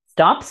just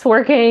stops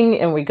working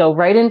and we go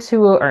right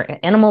into our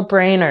animal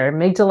brain, our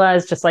amygdala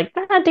is just like,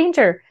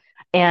 danger.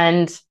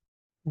 And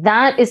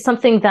that is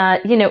something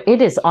that,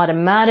 it is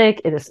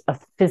automatic. It is a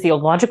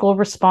physiological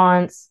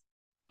response.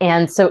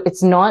 And so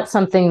it's not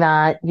something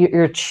that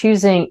you're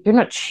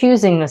not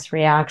choosing this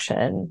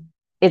reaction.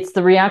 It's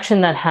the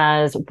reaction that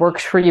has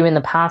worked for you in the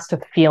past to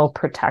feel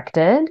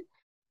protected.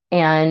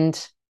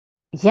 And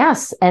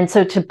yes, and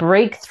so to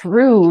break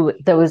through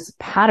those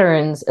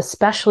patterns,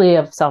 especially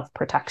of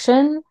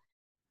self-protection,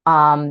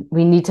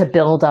 we need to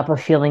build up a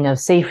feeling of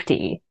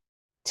safety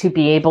to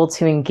be able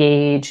to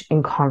engage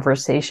in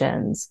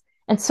conversations.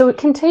 And so it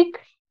can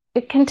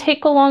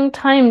take a long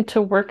time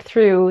to work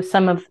through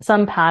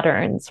some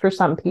patterns for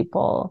some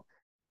people.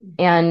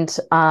 And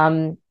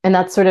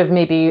that's sort of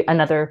maybe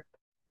another,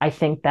 I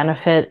think,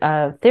 benefit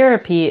of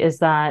therapy is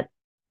that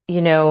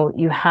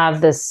you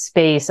have this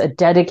space, a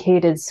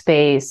dedicated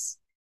space,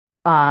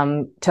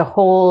 to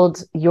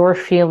hold your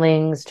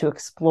feelings, to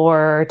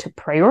explore, to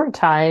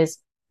prioritize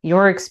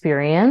your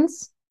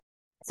experience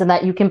so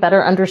that you can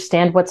better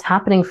understand what's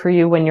happening for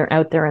you when you're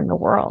out there in the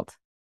world.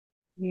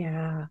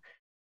 Yeah.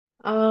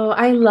 Oh,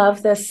 I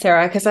love this,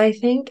 Sarah, because I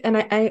think, and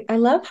I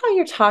love how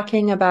you're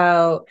talking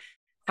about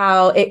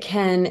how it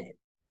can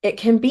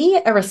be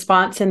a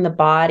response in the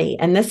body.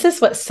 And this is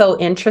what's so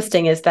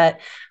interesting is that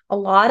a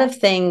lot of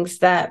things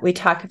that we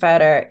talk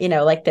about are,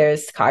 like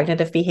there's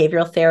cognitive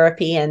behavioral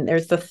therapy and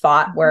there's the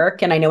thought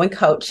work. And I know in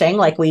coaching,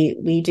 like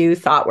we do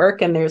thought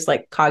work and there's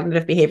like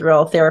cognitive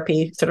behavioral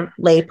therapy, sort of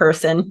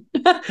layperson,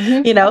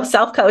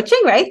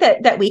 self-coaching, right?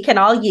 That we can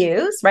all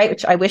use, right?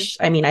 Which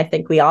I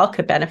think we all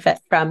could benefit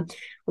from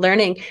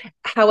learning.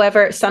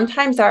 However,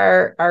 sometimes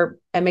our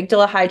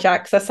amygdala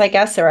hijacks us, I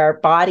guess, or our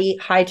body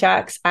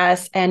hijacks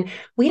us, and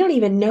we don't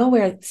even know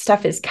where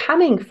stuff is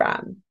coming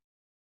from.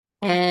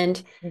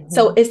 And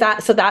so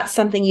that's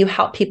something you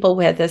help people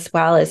with as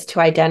well, is to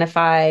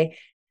identify,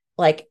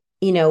 like,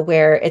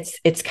 where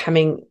it's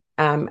coming.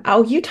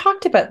 You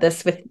talked about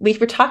this we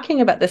were talking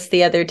about this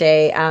the other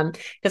day,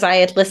 because I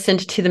had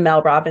listened to the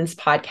Mel Robbins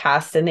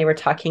podcast and they were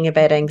talking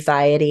about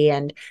anxiety,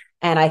 and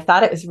I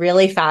thought it was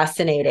really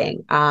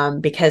fascinating,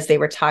 because they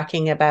were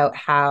talking about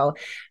how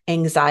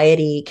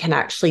anxiety can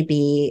actually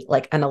be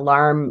like an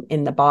alarm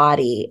in the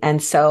body.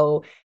 And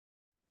so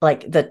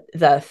like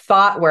the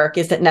thought work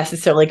isn't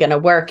necessarily going to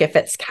work if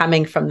it's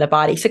coming from the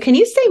body. So can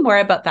you say more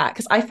about that?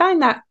 Because I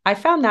found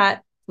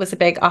that was a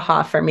big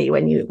aha for me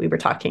when we were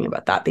talking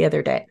about that the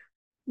other day.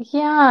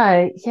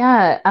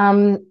 Yeah.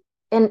 And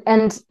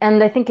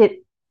I think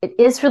it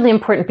is really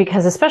important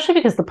especially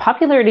because the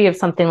popularity of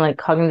something like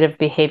cognitive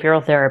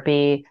behavioral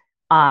therapy,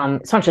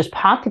 it's not just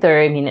popular.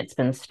 I mean, it's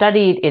been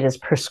studied, it is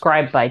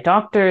prescribed by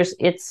doctors.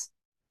 It's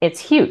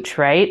huge,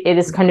 right? It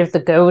is kind of the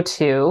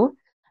go-to.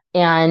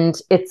 And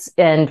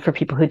for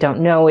people who don't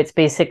know, it's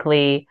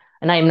basically,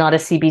 and I am not a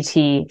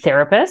CBT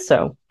therapist,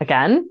 so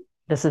again,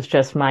 this is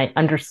just my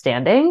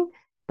understanding,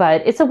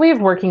 but it's a way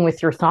of working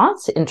with your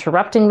thoughts,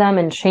 interrupting them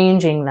and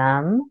changing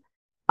them,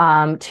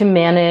 to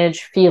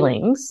manage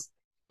feelings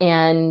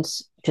and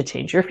to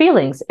change your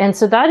feelings. And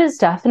so that is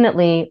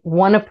definitely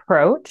one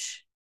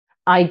approach.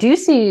 I do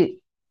see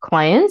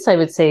clients, I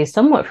would say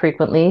somewhat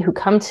frequently, who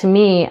come to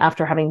me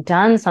after having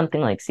done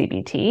something like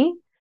CBT,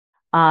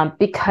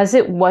 because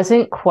it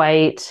wasn't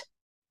quite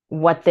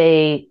what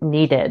they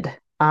needed.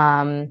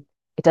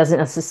 It doesn't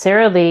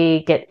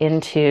necessarily get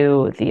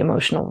into the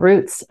emotional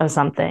roots of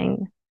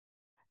something.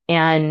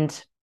 And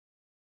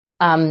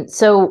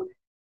so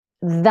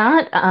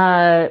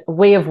that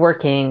way of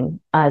working,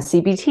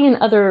 CBT and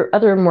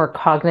other more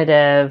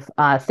cognitive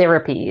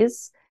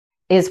therapies,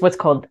 is what's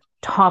called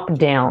top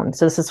down.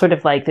 So this is sort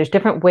of like there's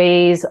different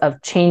ways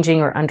of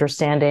changing or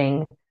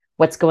understanding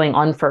what's going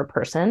on for a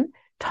person.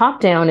 Top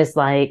down is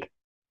like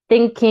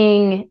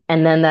thinking,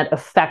 and then that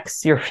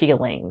affects your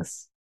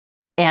feelings.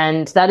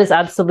 And that is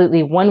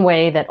absolutely one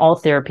way that all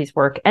therapies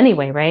work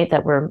anyway, right?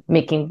 That we're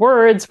making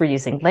words, we're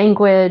using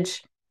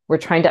language, we're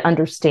trying to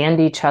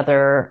understand each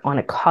other on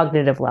a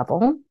cognitive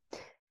level.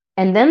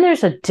 And then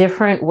there's a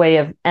different way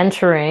of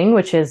entering,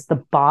 which is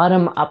the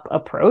bottom-up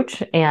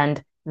approach,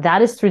 and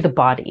that is through the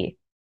body.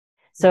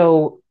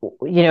 So,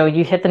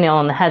 you hit the nail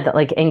on the head that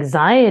like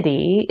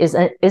anxiety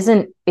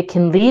it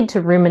can lead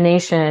to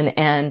rumination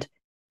and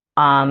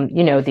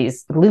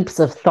these loops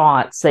of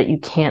thoughts that you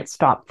can't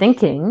stop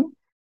thinking.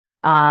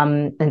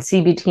 And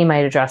CBT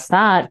might address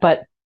that.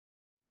 But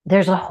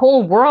there's a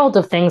whole world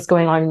of things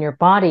going on in your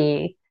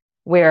body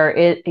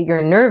where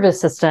your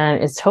nervous system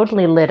is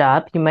totally lit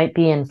up. You might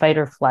be in fight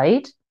or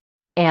flight,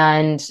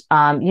 and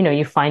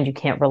you find you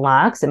can't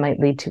relax. It might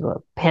lead to a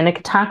panic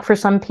attack for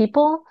some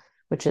people,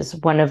 which is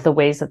one of the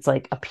ways that's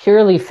like a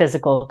purely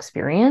physical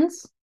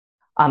experience.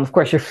 Of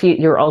course,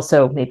 you're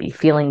also maybe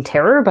feeling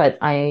terror, but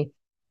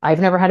I've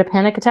never had a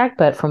panic attack.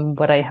 But from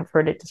what I have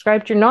heard it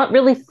described, you're not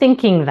really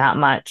thinking that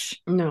much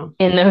in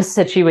those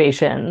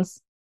situations.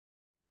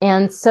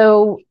 And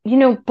so,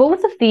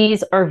 both of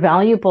these are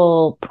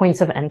valuable points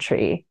of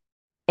entry.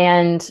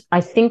 And I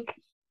think,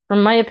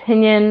 from my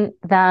opinion,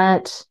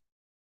 that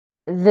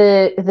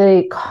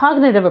the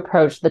cognitive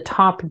approach, the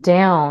top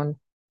down,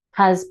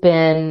 has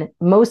been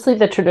mostly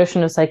the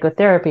tradition of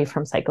psychotherapy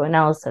from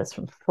psychoanalysis,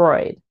 from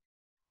Freud.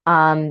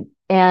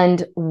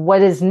 And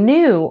what is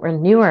new or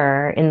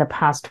newer in the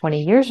past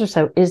 20 years or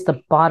so is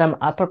the bottom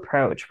up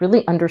approach,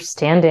 really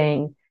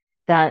understanding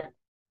that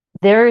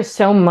there is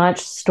so much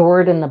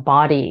stored in the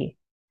body.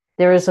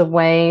 There is a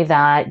way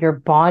that your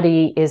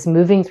body is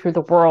moving through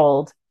the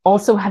world,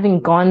 also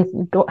having gone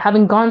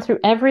through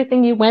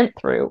everything you went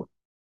through.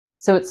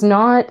 So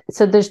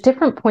there's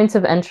different points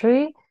of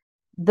entry.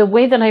 The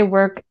way that I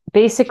work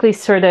basically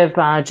sort of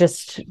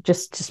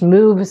just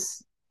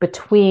moves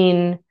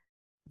between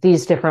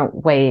these different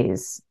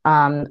ways.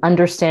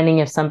 Understanding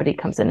if somebody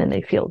comes in and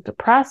they feel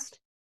depressed,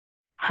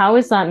 how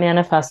is that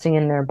manifesting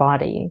in their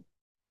body?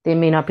 They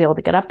may not be able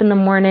to get up in the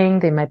morning.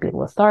 They might be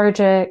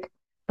lethargic,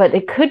 but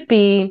it could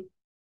be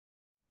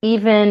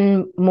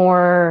even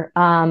more,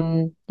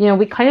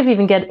 we kind of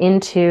even get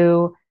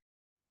into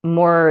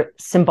more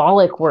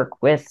symbolic work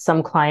with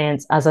some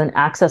clients as an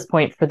access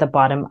point for the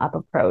bottom up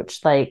approach.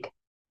 Like,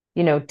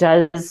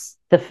 does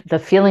the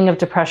feeling of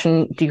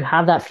depression, do you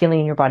have that feeling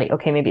in your body?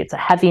 Okay, maybe it's a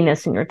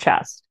heaviness in your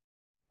chest.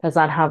 Does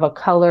that have a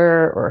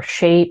color or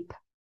shape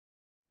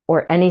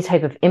or any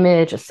type of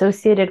image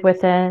associated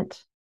with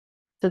it?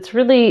 So it's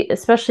really,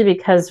 especially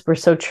because we're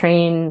so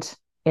trained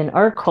in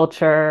our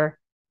culture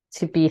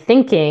to be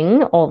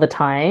thinking all the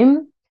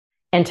time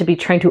and to be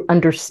trying to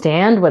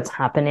understand what's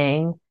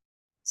happening,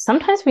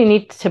 sometimes we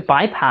need to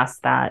bypass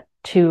that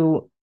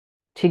to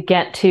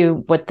get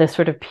to what the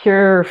sort of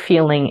pure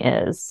feeling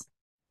is.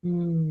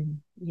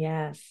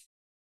 Yes,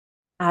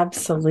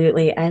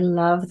 absolutely. I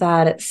love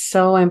that. It's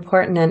so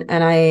important.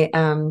 And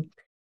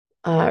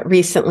I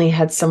recently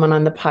had someone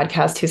on the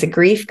podcast who's a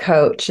grief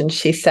coach, and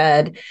she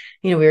said,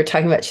 we were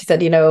talking about, she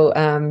said,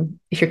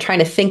 if you're trying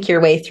to think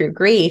your way through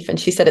grief, and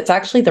she said, it's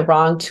actually the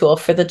wrong tool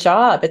for the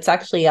job. It's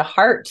actually a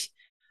heart,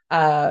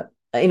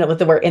 with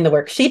the work, in the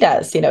work she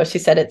does, she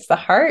said, it's the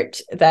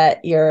heart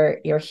that you're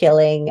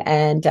healing.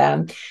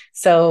 And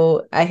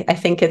so I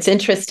think it's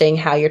interesting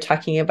how you're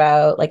talking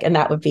about, like, and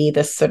that would be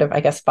this sort of,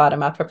 I guess,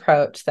 bottom up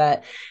approach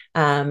that,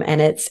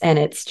 and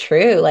it's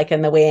true, like,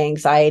 in the way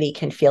anxiety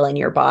can feel in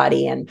your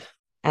body, and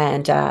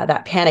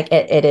that panic,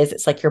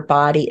 it's like your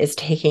body is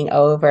taking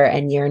over,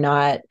 and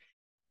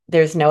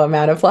there's no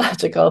amount of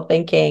logical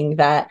thinking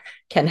that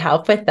can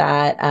help with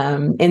that,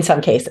 in some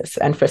cases,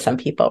 and for some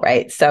people,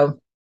 right? So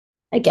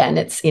again,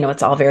 it's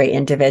all very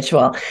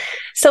individual.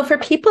 So for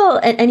people,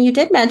 and you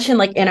did mention,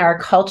 like, in our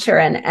culture,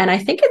 and I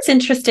think it's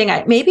interesting,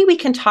 maybe we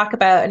can talk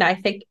about, and I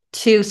think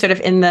too, sort of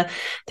in the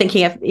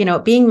thinking of,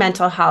 being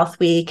Mental Health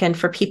Week, and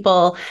for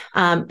people,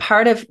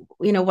 part of,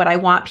 what I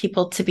want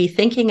people to be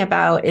thinking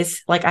about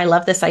is, like, I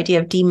love this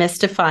idea of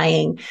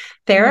demystifying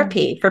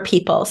therapy for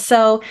people.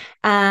 So,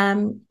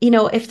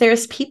 if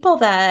there's people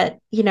that,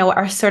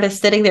 are sort of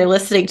sitting there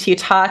listening to you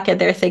talk,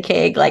 and they're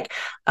thinking, like,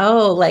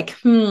 oh, like,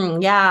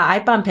 yeah, I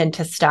bump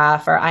into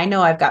stuff, or I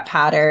know I've got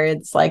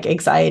patterns like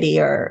anxiety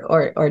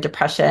or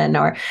depression,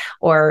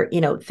 or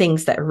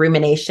things that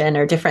rumination,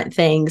 or different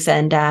things.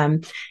 And,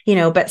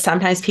 but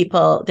sometimes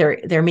people,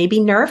 they're maybe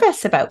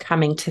nervous about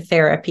coming to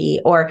therapy,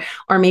 or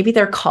maybe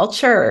their culture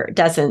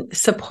doesn't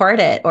support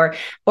it, or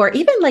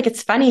even, like,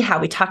 it's funny how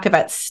we talk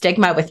about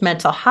stigma with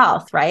mental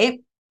health, right?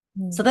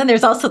 So then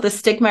there's also the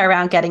stigma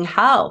around getting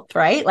help,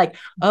 right? Like,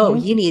 oh,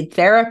 you need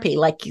therapy.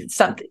 Like,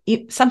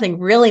 something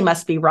really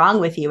must be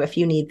wrong with you if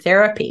you need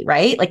therapy,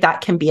 right? Like,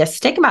 that can be a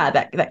stigma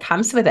that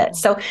comes with it.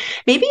 So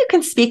maybe you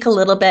can speak a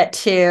little bit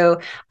to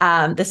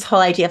this whole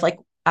idea of, like,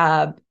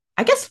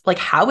 I guess, like,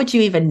 how would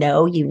you even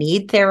know you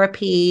need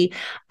therapy?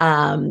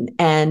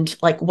 And,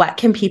 like, what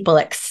can people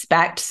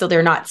expect so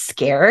they're not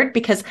scared?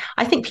 Because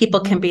I think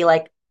people can be,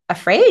 like,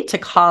 afraid to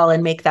call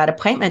and make that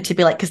appointment, to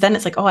be like, because then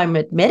it's like, oh, I'm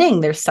admitting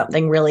there's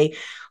something really,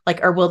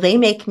 like, or will they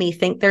make me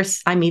think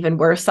I'm even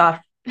worse off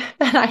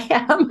than I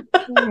am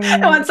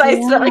once I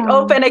start, like,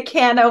 open a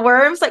can of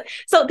worms. Like,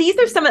 so these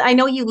are I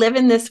know you live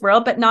in this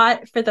world, but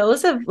not for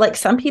those of, like,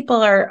 some people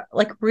are,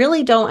 like,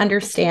 really don't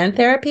understand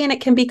therapy, and it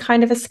can be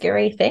kind of a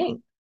scary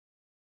thing.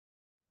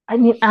 I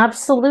mean,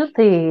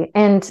 absolutely.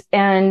 And,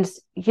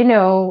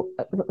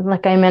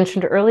 like I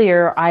mentioned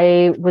earlier,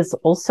 I was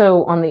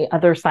also on the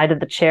other side of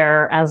the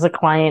chair as a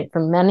client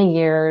for many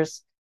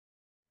years,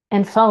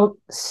 and felt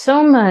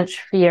so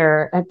much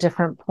fear at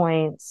different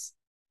points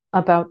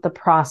about the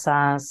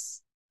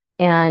process.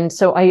 And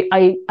so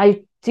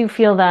I do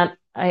feel that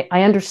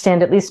I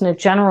understand, at least in a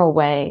general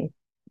way,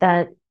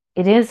 that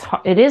it is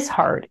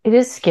hard, it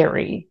is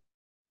scary.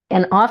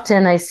 And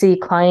often I see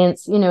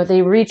clients,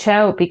 they reach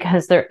out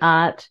because they're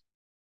at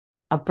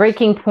a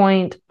breaking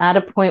point, at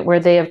a point where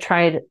they've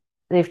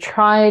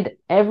tried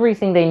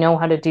everything they know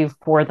how to do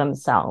for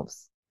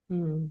themselves.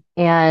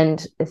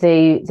 And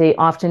they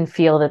often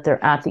feel that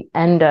they're at the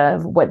end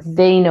of what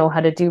they know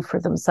how to do for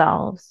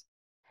themselves.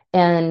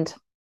 And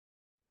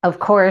of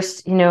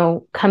course,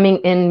 coming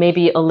in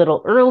maybe a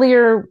little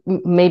earlier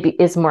maybe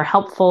is more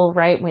helpful,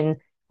 right?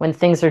 When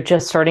things are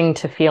just starting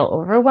to feel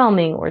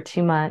overwhelming or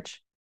too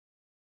much.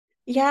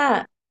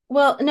 Yeah.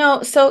 Well,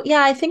 no. So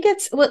yeah, I think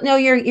no,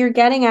 you're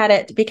getting at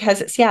it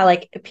because it's, yeah,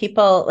 like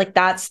people, like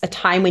that's a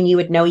time when you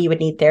would know you would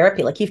need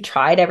therapy. Like you've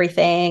tried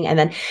everything. And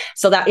then,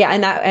 so that, yeah.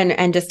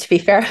 And just to be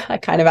fair, I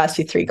kind of asked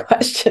you three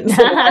questions.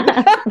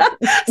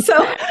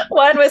 So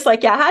one was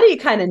like, yeah, how do you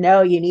kind of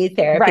know you need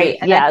therapy? Right.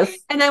 Yes.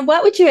 And then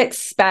what would you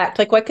expect?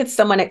 Like, what could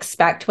someone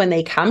expect when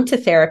they come to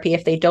therapy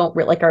if they don't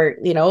like, or,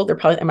 they're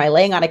probably, am I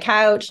laying on a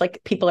couch?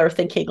 Like people are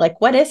thinking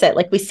like, what is it?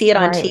 Like we see it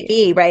on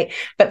TV, right?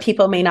 But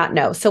people may not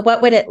know. So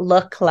what would it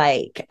look like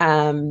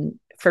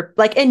for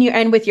like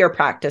and with your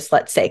practice,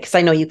 let's say, because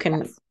I know you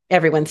can,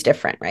 everyone's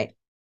different, right?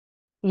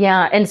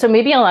 Yeah. And so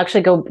maybe I'll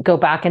actually go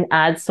back and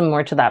add some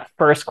more to that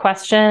first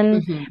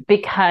question,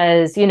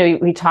 because,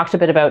 we talked a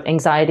bit about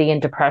anxiety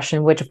and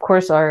depression, which of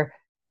course are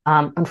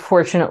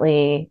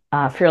unfortunately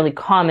fairly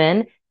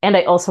common. And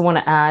I also want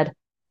to add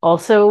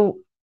also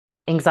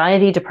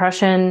anxiety,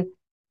 depression,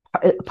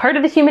 part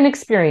of the human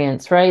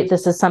experience, right?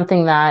 This is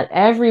something that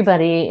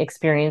everybody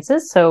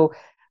experiences. So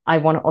I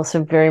want to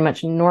also very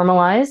much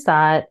normalize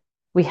that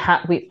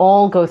we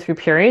all go through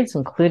periods,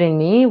 including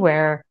me,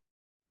 where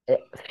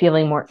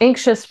feeling more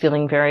anxious,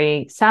 feeling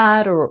very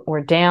sad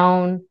or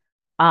down,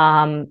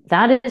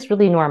 that is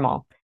really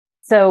normal.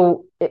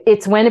 So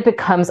it's when it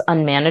becomes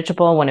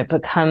unmanageable, when it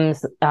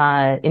becomes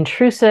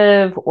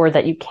intrusive, or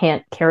that you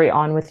can't carry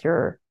on with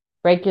your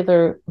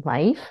regular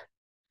life.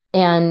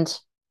 And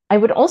I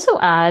would also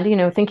add,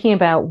 thinking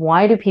about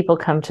why do people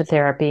come to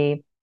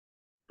therapy,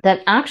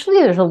 that actually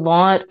there's a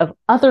lot of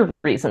other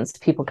reasons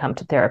people come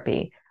to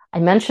therapy. I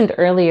mentioned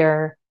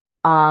earlier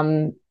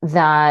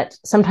that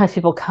sometimes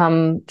people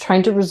come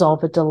trying to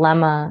resolve a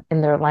dilemma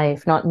in their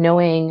life, not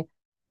knowing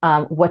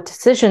what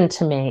decision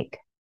to make.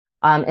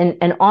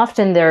 And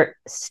often they're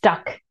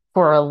stuck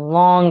for a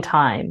long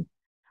time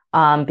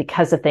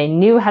because if they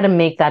knew how to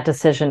make that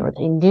decision or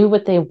they knew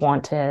what they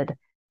wanted,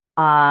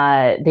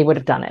 they would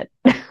have done it.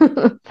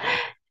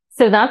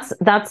 So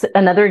that's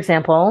another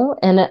example.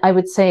 And I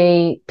would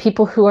say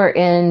people who are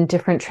in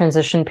different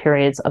transition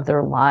periods of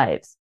their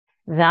lives,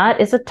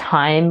 that is a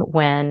time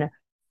when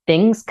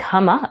things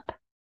come up.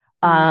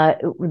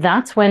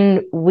 That's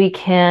when we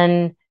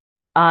can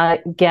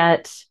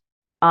get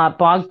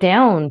bogged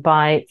down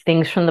by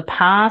things from the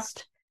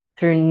past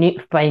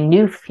by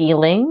new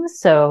feelings.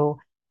 So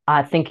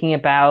thinking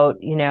about,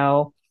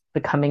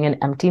 becoming an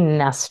empty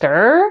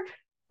nester,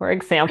 for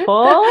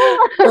example.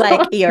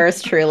 Like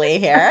yours truly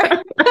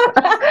here.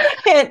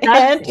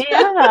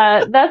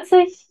 That's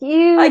a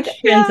huge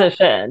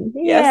transition.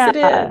 Yes, it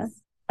is.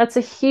 That's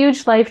a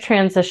huge life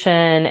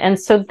transition. And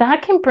so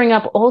that can bring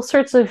up all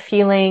sorts of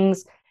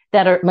feelings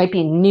that might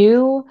be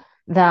new,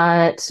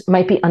 that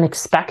might be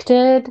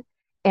unexpected.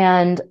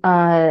 And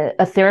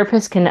a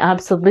therapist can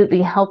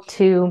absolutely help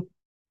to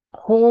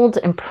hold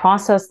and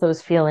process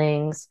those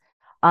feelings,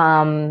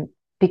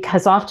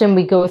 because often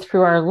we go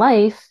through our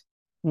life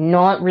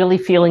not really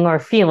feeling our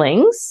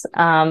feelings,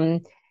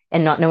 and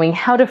not knowing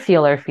how to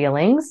feel our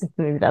feelings.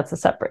 Maybe that's a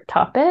separate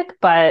topic,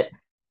 but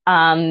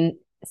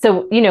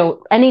so,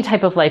 any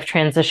type of life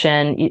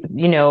transition,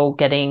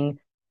 getting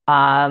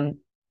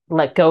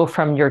let go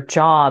from your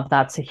job,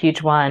 that's a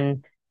huge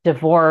one.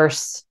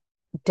 Divorce,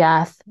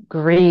 death,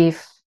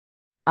 grief.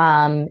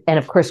 And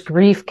of course,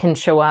 grief can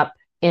show up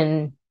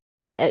in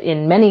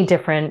many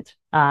different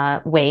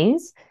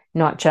ways,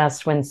 not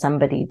just when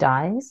somebody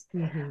dies.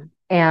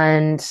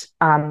 And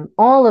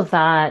all of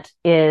that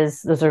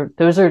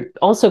those are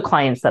also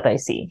clients that I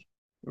see.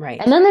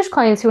 Right. And then there's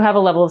clients who have a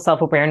level of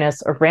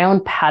self-awareness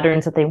around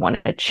patterns that they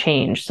want to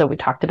change. So we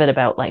talked a bit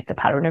about like the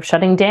pattern of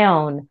shutting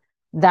down.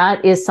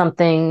 That is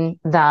something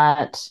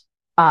that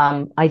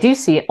I do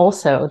see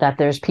also, that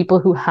there's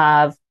people who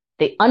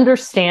they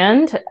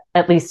understand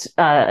at least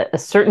a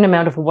certain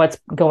amount of what's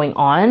going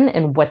on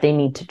and what they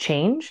need to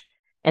change,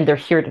 and they're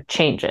here to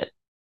change it.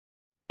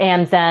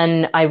 And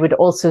then I would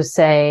also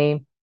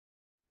say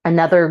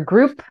another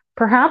group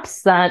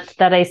perhaps that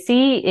I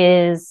see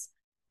is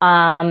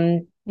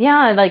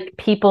like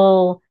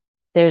people,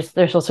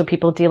 there's also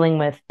people dealing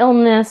with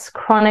illness,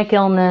 chronic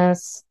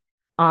illness.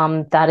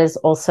 That is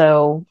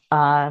also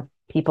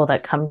people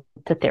that come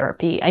to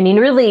therapy. I mean,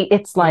 really,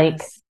 it's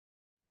like,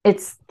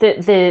 it's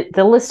the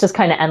list is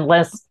kind of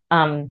endless.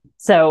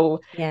 So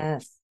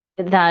yes,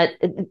 that,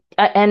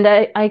 and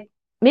I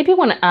maybe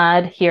want to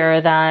add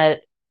here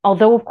that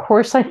although of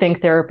course I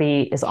think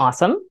therapy is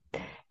awesome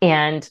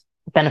and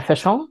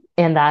beneficial,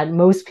 and that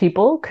most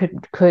people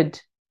could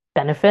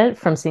benefit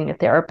from seeing a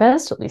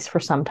therapist, at least for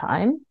some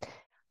time.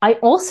 I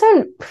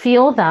also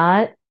feel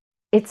that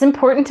it's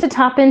important to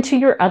tap into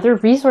your other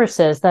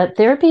resources, that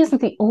therapy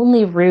isn't the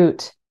only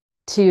route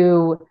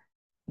to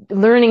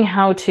learning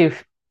how to,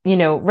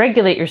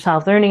 regulate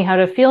yourself, learning how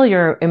to feel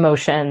your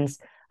emotions,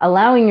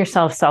 allowing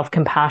yourself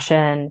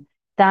self-compassion,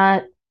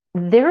 that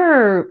there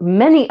are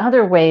many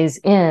other ways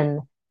in.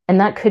 And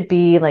that could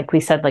be, like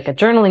we said, like a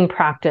journaling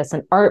practice,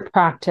 an art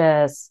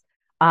practice,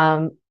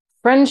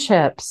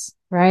 friendships,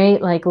 right?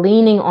 Like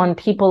leaning on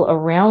people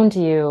around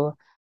you,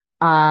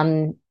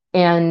 and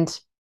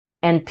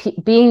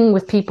being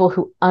with people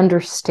who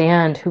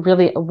understand, who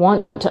really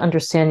want to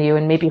understand you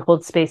and maybe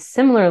hold space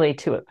similarly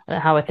to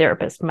how a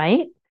therapist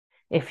might,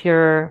 if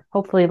you're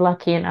hopefully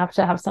lucky enough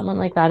to have someone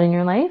like that in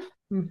your life.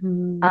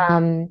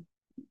 Mm-hmm.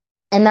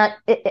 And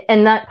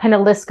that kind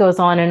of list goes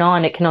on and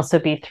on. It can also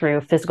be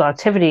through physical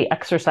activity,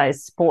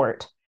 exercise,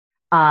 sport,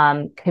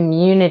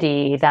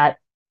 community, that,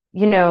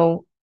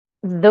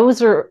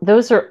 those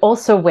are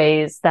also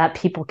ways that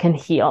people can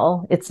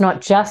heal. It's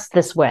not just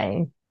this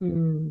way.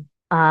 Mm-hmm.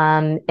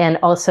 And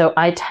also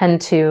I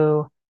tend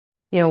to,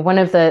 one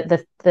of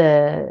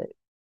the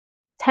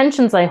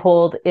tensions I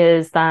hold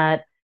is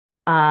that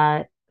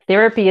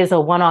therapy is a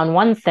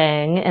one-on-one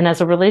thing. And as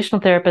a relational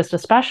therapist,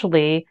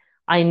 especially,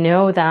 I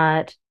know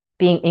that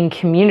being in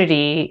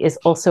community is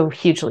also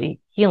hugely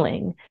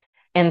healing.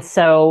 And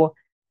so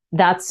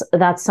that's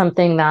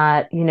something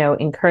that,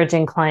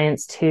 encouraging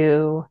clients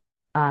to,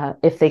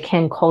 if they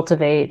can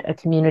cultivate a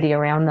community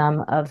around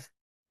them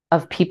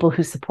of people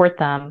who support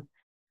them,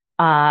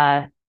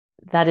 that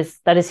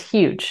is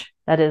huge.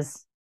 That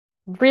is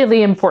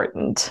really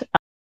important.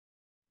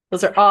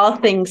 Those are all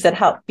things that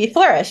help you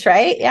flourish,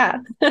 right? Yeah.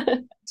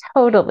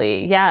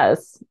 Totally.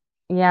 Yes.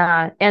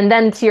 Yeah. And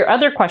then to your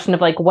other question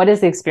of like, what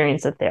is the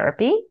experience of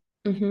therapy?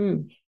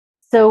 Mm-hmm.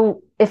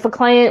 So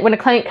when a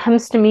client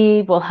comes to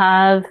me, we'll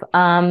have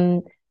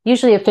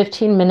usually a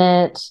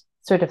 15-minute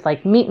sort of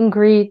like meet and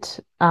greet.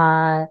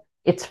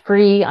 It's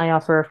free. I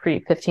offer a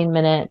free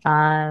 15-minute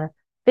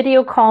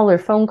video call or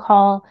phone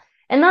call.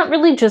 And that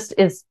really just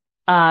is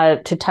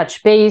to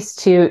touch base,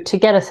 to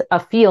get a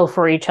feel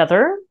for each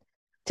other,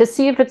 to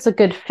see if it's a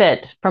good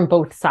fit from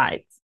both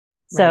sides.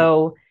 Right.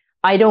 So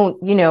I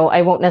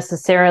won't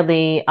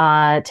necessarily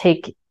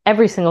take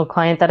every single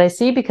client that I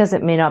see, because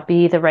it may not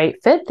be the right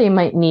fit. They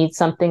might need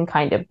something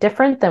kind of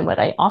different than what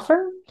I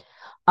offer.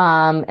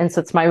 And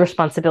so it's my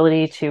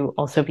responsibility to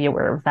also be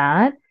aware of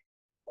that.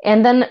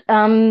 And then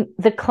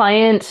the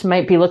client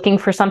might be looking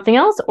for something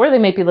else, or they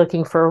might be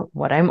looking for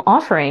what I'm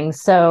offering.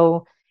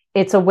 So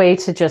it's a way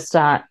to just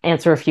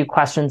answer a few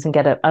questions and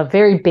get a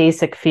very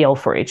basic feel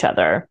for each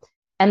other.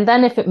 And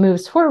then if it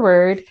moves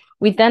forward,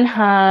 we then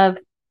have,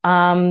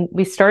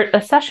 we start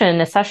a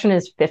session. A session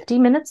is 50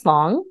 minutes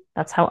long.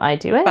 That's how I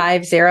do it.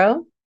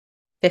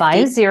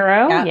 50? 50,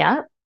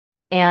 yeah.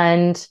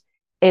 And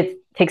it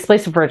takes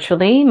place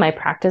virtually. My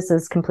practice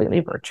is completely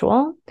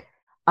virtual.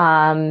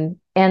 And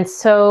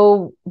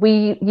so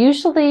we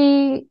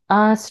usually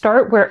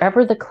start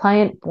wherever the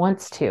client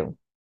wants to.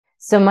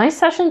 So my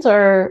sessions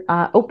are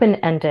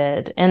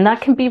open-ended, and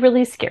that can be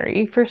really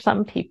scary for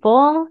some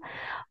people.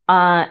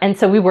 And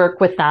so we work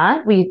with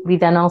that. We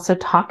then also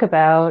talk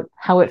about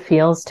how it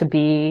feels to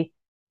be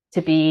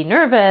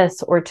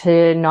nervous or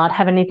to not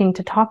have anything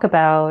to talk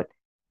about.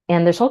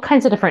 And there's all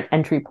kinds of different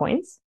entry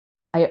points.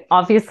 I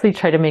obviously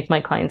try to make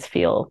my clients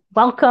feel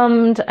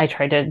welcomed. I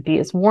try to be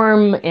as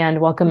warm and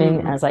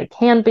welcoming as I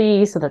can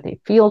be so that they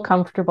feel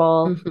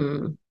comfortable.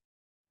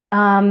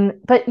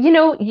 But,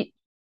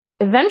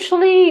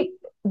 eventually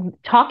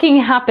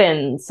talking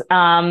happens,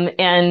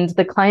 and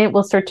the client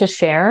will start to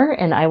share,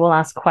 and I will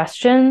ask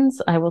questions.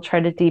 I will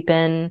try to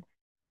deepen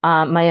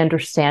my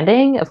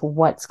understanding of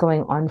what's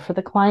going on for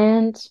the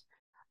client.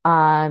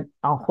 I'll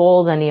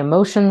hold any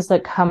emotions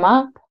that come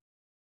up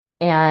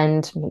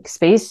and make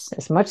space,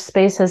 as much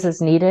space as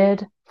is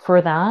needed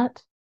for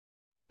that.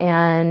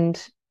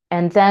 And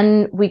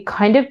then we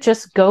kind of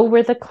just go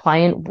where the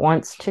client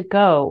wants to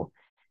go.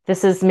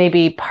 This is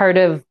maybe part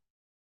of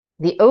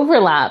the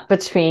overlap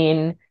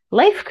between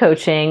life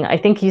coaching. I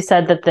think you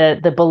said that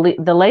the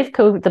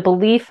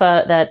belief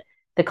that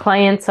the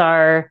clients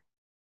are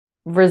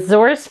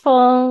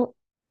resourceful.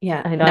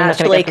 Yeah.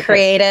 Naturally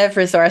creative,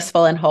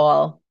 resourceful, and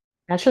whole.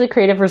 Naturally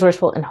creative,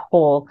 resourceful, and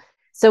whole.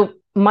 So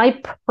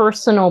my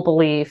personal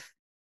belief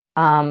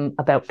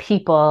about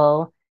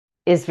people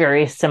is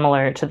very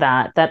similar to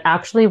that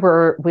actually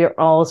we're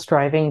all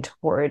striving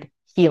toward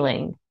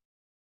healing.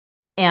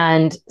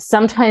 And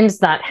sometimes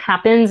that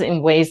happens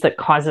in ways that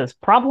causes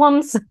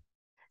problems.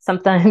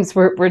 Sometimes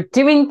we're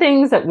doing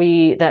things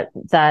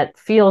that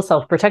feel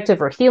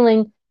self-protective or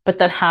healing, but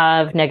that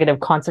have negative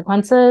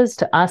consequences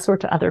to us or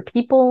to other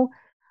people.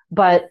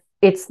 But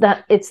it's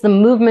the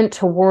movement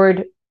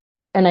toward,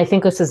 and I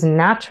think this is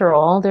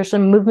natural, there's a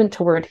movement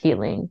toward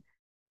healing.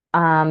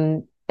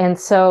 And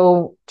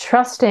so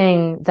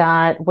trusting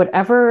that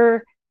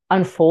whatever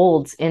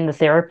unfolds in the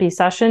therapy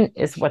session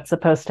is what's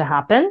supposed to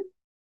happen.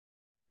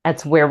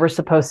 That's where we're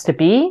supposed to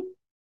be.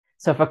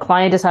 So if a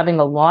client is having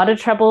a lot of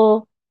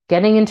trouble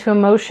getting into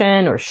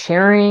emotion or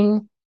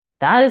sharing,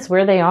 that is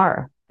where they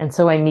are. And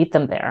so I meet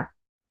them there.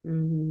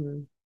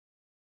 Mm-hmm.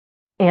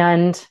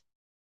 And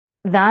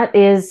that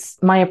is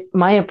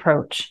my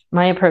approach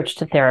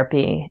to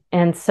therapy.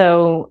 And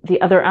so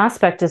the other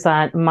aspect is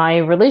that my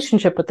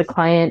relationship with the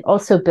client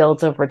also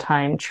builds over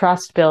time.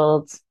 Trust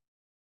builds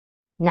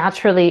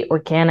naturally,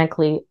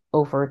 organically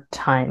over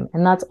time.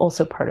 And that's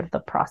also part of the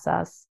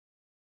process.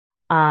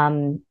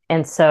 And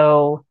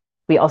so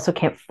we also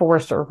can't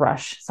force or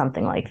rush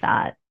something like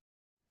that.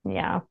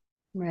 Yeah.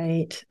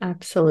 Right.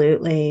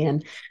 Absolutely.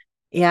 And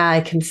yeah, I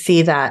can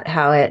see that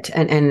how it,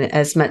 and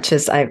as much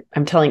as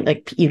I'm telling,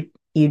 like you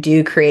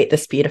do create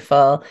this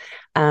beautiful,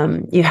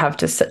 you have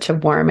just such a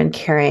warm and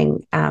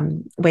caring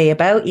way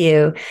about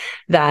you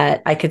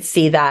that I could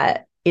see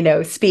that,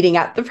 speeding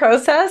up the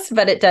process,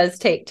 but it does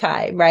take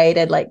time, right?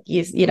 And like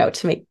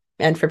to make,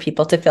 and for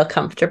people to feel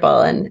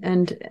comfortable,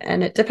 and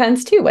it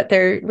depends too what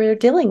we're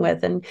dealing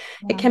with, and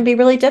it can be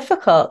really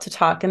difficult to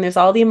talk, and there's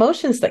all the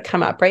emotions that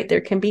come up, right? There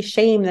can be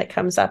shame that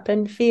comes up,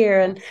 and fear,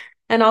 and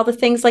all the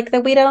things like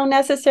that we don't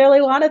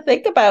necessarily want to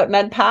think about and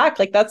unpack.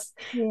 Like that's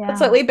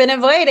what we've been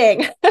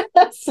avoiding.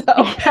 So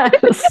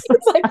Yes.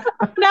 it's like,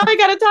 now I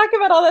got to talk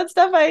about all that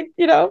stuff I've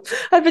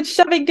been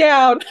shoving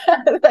down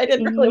that I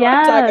didn't really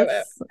want to talk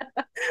about.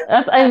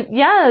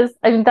 Yes.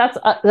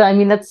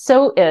 That's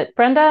so it,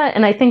 Brenda.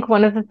 And I think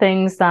one of the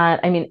things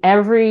that,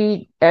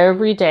 every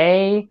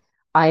day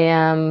I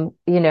am,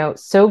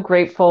 so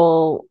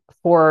grateful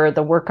for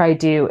the work I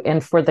do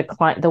and for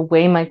the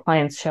way my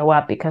clients show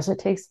up, because it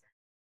takes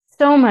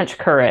so much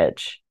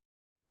courage.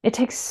 It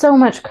takes so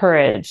much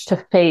courage to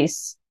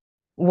face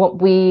what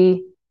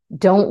we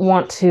don't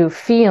want to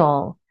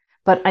feel.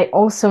 But I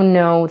also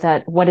know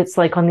that what it's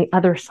like on the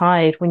other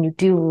side when you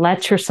do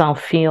let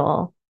yourself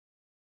feel.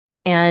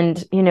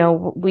 And,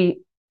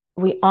 we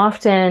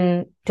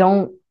often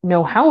don't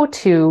know how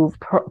to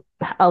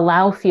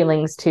allow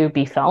feelings to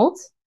be felt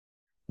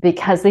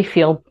because they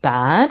feel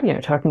bad.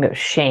 Talking about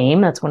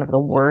shame, that's one of the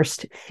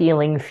worst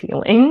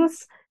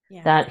feelings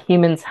that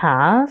humans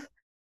have.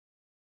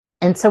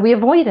 And so we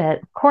avoid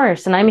it, of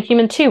course. And I'm a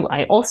human too.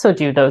 I also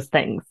do those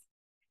things.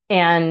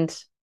 And,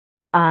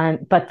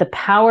 but the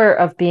power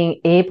of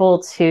being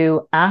able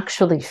to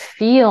actually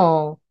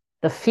feel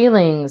the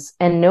feelings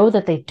and know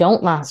that they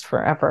don't last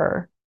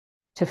forever,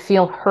 to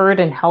feel heard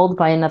and held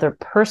by another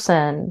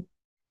person,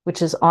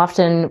 which is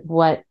often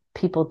what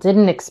people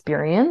didn't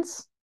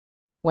experience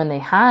when they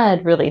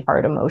had really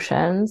hard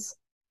emotions,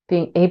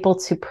 being able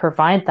to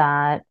provide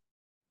that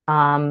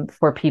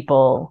for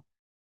people.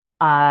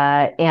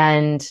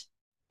 And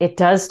it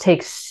does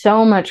take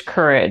so much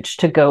courage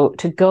to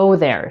go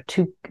there,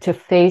 to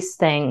face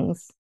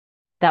things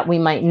that we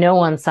might know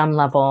on some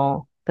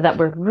level, but that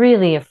we're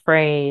really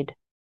afraid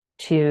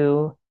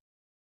to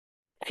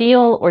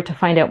feel or to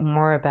find out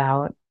more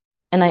about.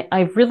 And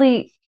I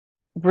really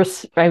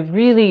respect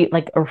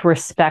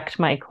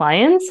my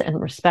clients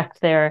and respect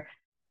their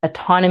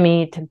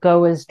autonomy to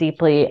go as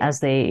deeply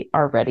as they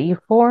are ready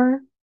for.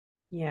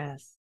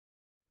 Yes.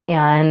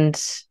 And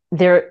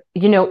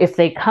if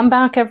they come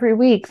back every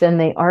week, then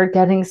they are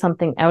getting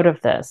something out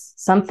of this.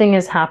 Something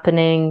is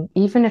happening,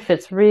 even if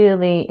it's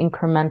really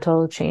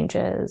incremental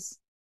changes,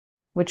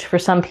 which for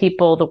some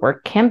people, the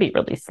work can be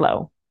really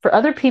slow. For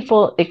other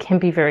people, it can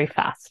be very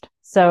fast.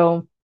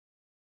 So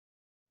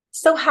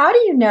how do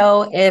you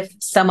know if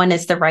someone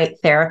is the right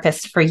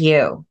therapist for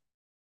you?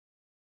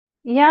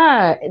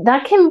 Yeah,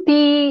 that can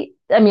be,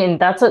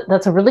 that's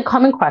a really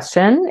common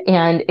question,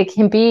 and it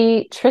can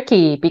be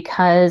tricky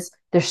because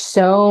there's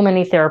so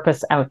many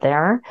therapists out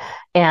there,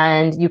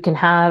 and you can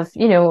have,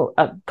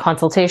 a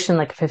consultation,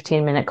 like a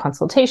 15-minute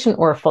consultation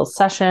or a full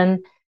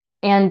session.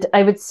 And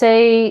I would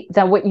say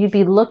that what you'd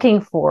be looking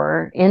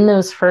for in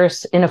a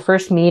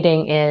first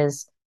meeting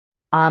is,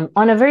 on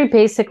a very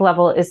basic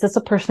level, is this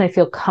a person I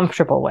feel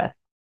comfortable with?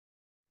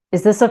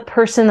 Is this a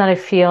person that I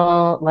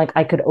feel like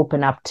I could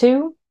open up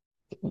to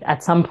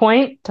at some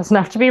point? Doesn't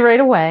have to be right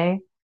away.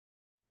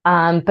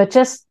 But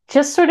just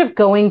sort of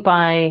going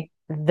by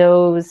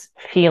those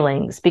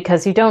feelings,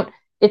 because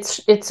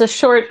it's a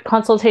short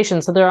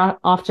consultation, so there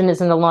often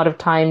isn't a lot of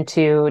time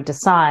to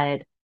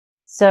decide.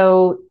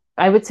 So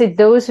I would say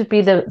those would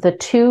be the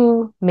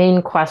two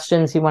main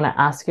questions you want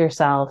to ask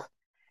yourself.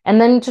 And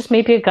then just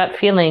maybe a gut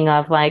feeling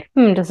of like,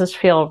 does this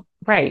feel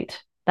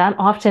right? That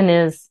often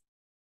is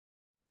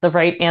the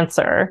right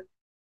answer.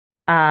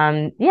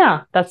 Those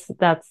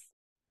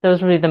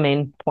would be the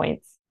main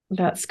points.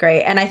 That's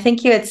great. And I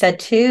think you had said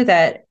too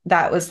that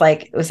was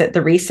it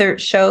the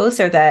research shows,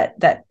 or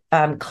that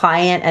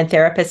client and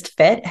therapist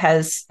fit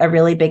has a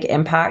really big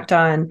impact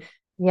on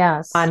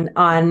their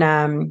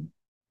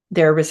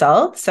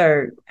results,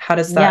 or how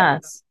does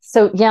that? Yes.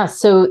 So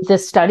the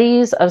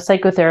studies of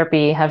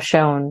psychotherapy have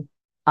shown,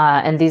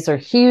 and these are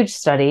huge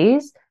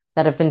studies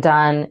that have been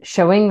done,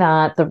 showing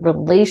that the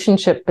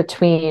relationship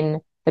between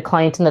the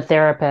client and the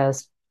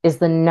therapist is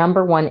the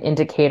number one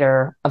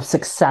indicator of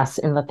success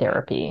in the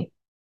therapy.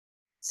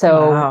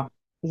 So,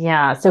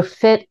 so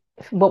fit,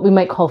 what we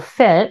might call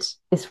fit,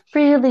 is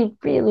really,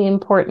 really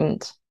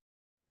important.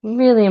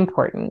 Really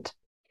important.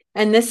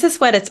 And this is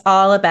what it's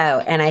all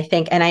about. And I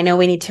think, and I know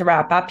we need to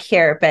wrap up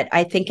here, but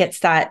I think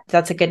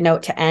that's a good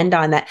note to end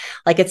on, that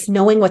like it's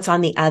knowing what's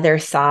on the other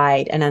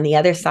side. And on the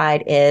other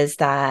side is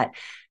that,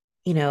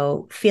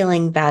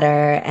 feeling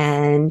better.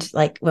 And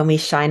like when we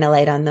shine a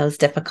light on those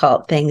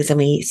difficult things and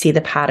we see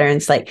the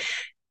patterns, like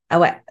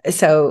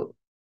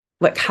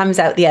what comes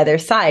out the other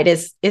side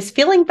is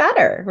feeling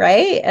better,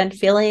 right? And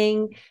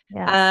feeling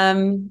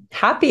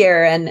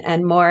happier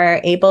and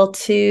more able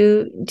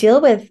to deal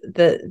with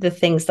the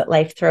things that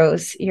life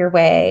throws your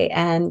way.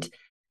 And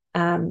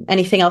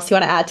anything else you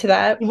want to add to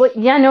that? Well,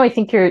 yeah, no, I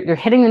think you're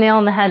hitting the nail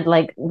on the head.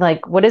 Like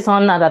what is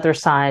on that other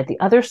side? The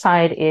other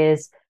side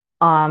is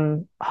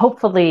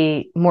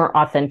hopefully more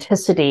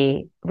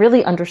authenticity,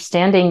 really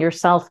understanding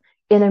yourself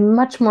in a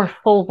much more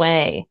full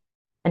way,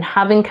 and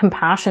having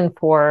compassion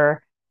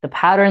for the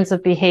patterns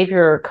of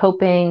behavior or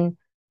coping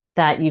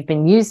that you've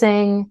been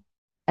using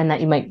and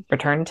that you might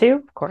return to,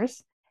 of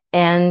course.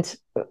 And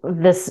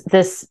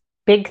this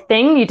big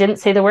thing, you didn't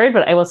say the word,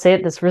 but I will say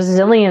it, this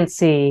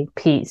resiliency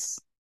piece,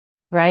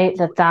 right?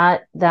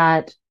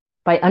 That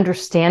by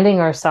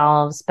understanding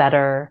ourselves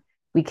better,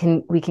 we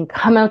can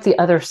come out the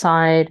other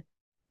side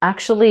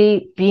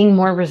actually being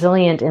more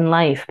resilient in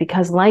life,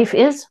 because life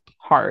is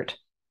hard.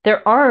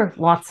 There are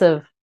lots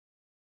of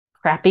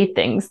crappy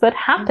things that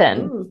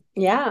happen. Mm-hmm.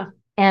 Yeah.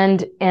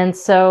 And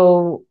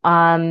so,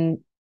 part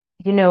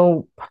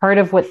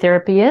of what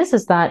therapy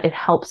is that it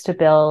helps to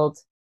build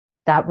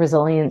that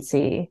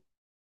resiliency.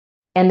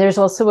 And there's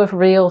also a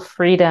real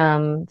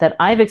freedom that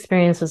I've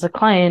experienced as a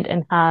client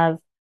and have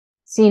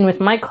seen with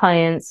my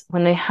clients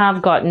when they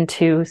have gotten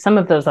to some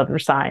of those other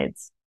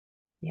sides.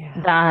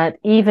 Yeah. That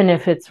even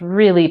if it's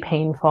really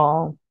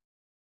painful,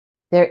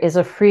 there is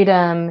a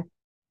freedom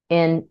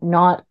in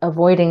not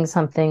avoiding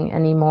something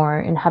anymore,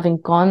 and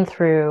having gone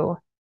through,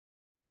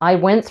 I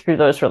went through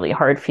those really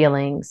hard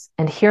feelings,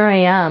 and here I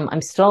am.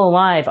 I'm still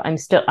alive.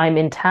 I'm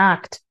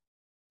intact.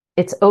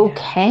 It's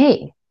okay.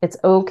 Yeah. It's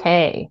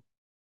okay.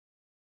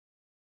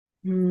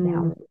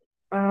 Yeah.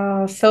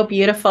 Oh, so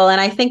beautiful. And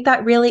I think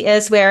that really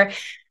is where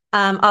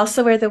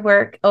also where the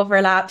work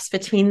overlaps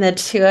between the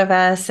two of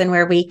us and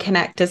where we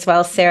connect as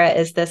well, Sarah,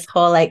 is this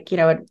whole, I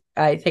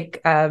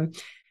think,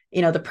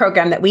 the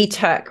program that we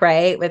took,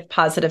 right, with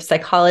positive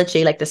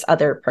psychology, like this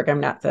other program,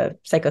 not the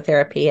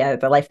psychotherapy,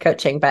 the life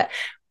coaching, but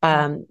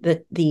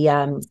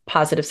the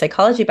positive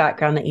psychology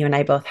background that you and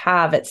I both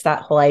have. It's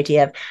that whole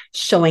idea of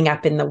showing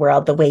up in the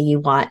world the way you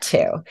want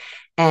to.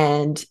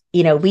 And,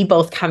 we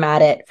both come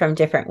at it from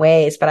different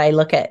ways, but I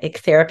look at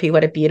therapy,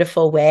 what a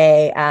beautiful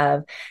way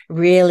of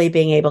really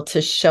being able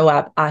to show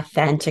up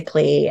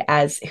authentically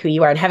as who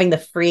you are, and having the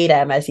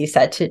freedom, as you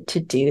said, to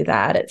do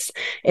that.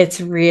 It's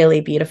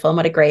really beautiful. And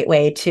what a great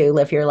way to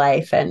live your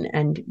life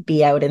and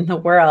be out in the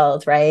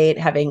world, right?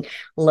 Having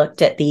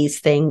looked at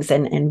these things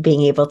and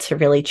being able to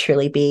really,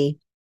 truly be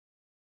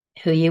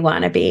who you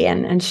want to be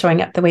and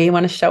showing up the way you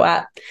want to show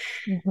up.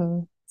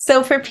 Mm-hmm.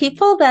 So for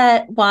people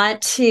that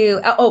want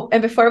to,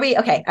 and before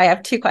I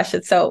have two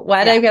questions. So what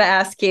I'm going to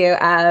ask you,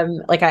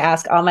 like I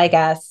ask all my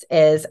guests,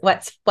 is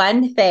what's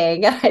one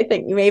thing, I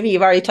think maybe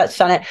you've already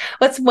touched on it,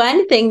 what's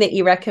one thing that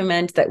you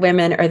recommend that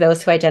women or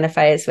those who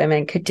identify as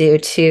women could do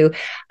to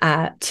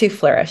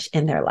flourish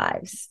in their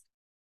lives?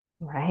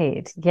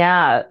 Right.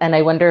 Yeah. And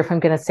I wonder if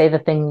I'm going to say the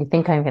thing you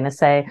think I'm going to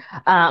say.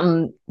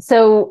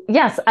 So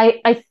yes,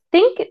 I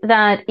think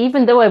that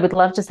even though I would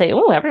love to say,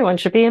 everyone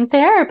should be in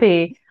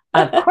therapy,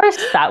 of course,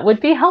 that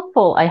would be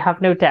helpful. I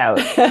have no doubt.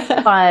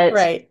 But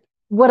right.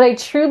 What I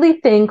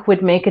truly think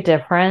would make a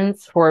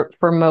difference for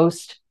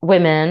most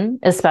women,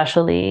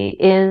 especially,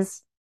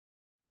 is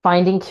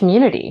finding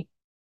community.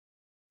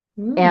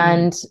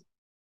 And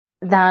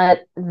that,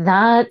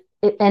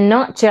 and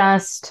not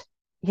just,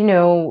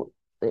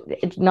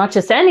 not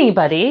just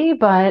anybody,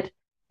 but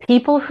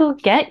people who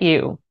get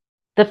you,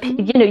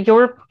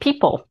 your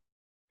people.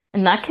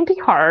 And that can be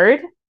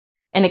hard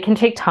and it can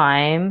take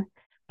time.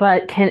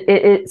 But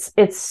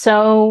it's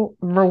so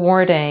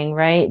rewarding,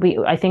 right?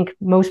 I think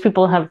most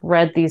people have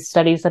read these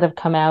studies that have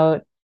come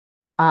out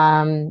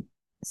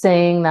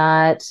saying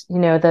that,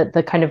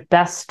 the kind of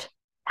best,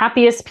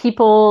 happiest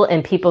people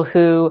and people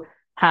who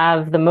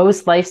have the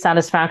most life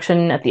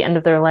satisfaction at the end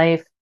of their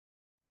life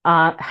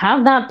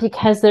have that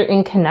because they're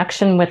in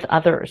connection with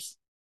others.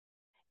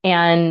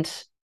 And,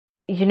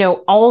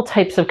 all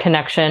types of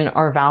connection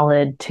are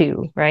valid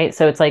too, right?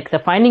 So it's like the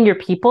finding your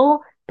people,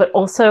 but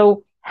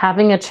also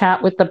having a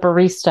chat with the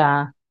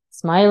barista,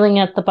 smiling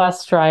at the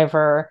bus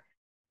driver,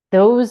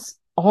 those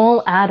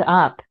all add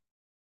up.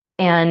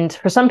 And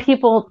for some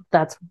people,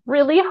 that's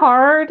really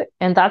hard,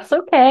 and that's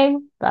okay.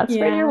 That's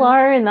where you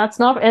are, and it's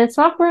not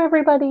for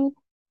everybody.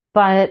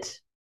 But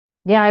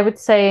yeah, I would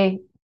say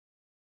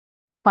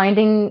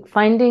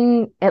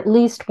finding at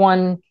least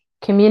one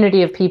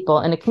community of people,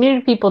 and a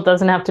community of people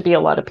doesn't have to be a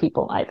lot of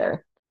people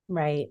either.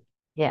 Right.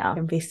 Yeah. It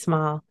can be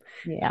small.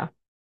 Yeah.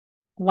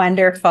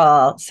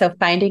 Wonderful. So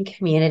finding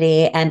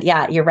community, and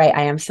yeah, you're right.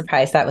 I am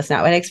surprised. That was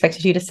not what I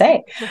expected you to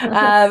say.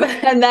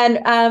 And then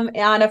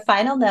on a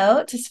final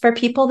note, just for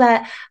people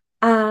that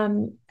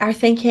are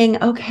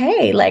thinking,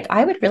 okay, like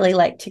I would really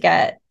like to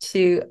get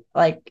to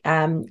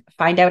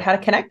find out how to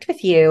connect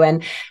with you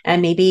and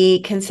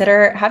maybe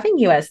consider having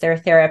you as their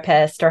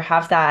therapist or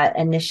have that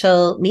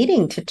initial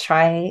meeting to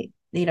try,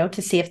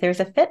 to see if there's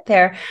a fit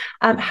there.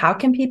 How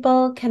can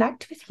people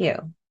connect with you?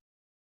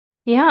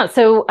 Yeah,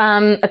 so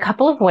a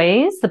couple of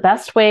ways. The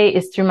best way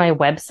is through my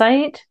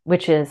website,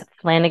 which is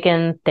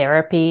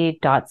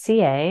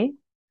flanagantherapy.ca.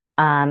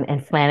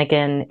 And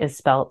Flanagan is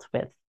spelt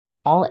with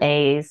all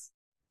A's.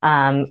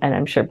 And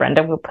I'm sure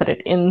Brenda will put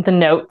it in the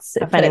notes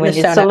if anyone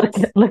needs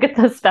to look at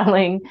the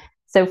spelling.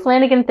 So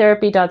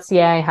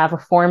flanagantherapy.ca, I have a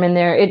form in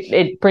there.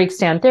 It breaks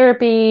down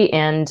therapy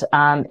and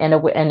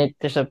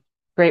there's a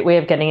great way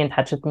of getting in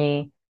touch with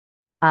me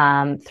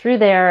through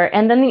there.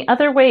 And then the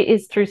other way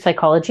is through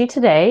Psychology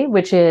Today,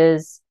 which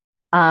is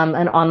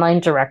an online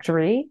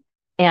directory.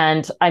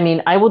 And I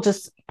mean, I will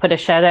just put a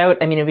shout out.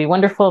 I mean, it'd be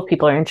wonderful if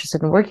people are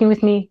interested in working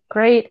with me.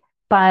 Great.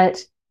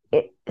 But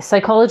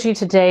Psychology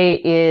Today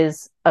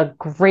is a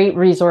great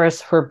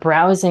resource for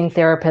browsing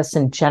therapists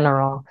in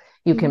general.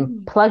 You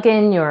can plug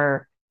in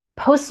your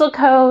postal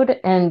code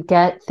and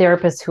get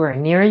therapists who are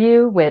near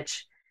you,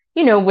 which,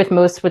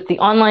 with the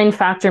online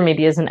factor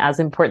maybe isn't as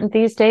important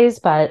these days,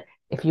 but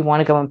if you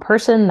want to go in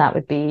person, that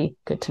would be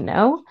good to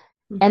know.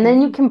 And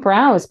then you can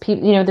browse.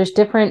 There's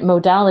different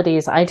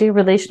modalities. I do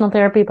relational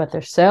therapy, but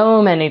there's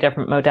so many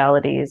different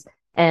modalities.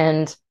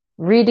 And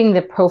reading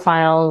the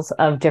profiles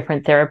of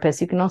different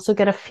therapists, you can also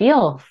get a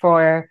feel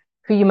for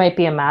who you might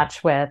be a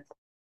match with.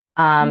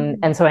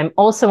 And so I'm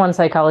also on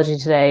Psychology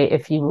Today.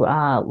 If you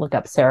look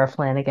up Sarah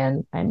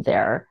Flanagan, I'm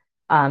there.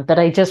 But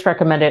I just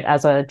recommend it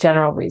as a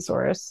general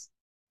resource.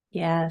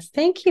 Yes,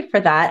 thank you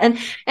for that.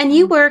 And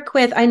you work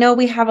with, I know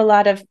we have a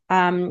lot of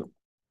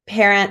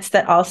parents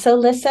that also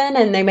listen,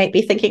 and they might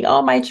be thinking,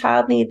 oh, my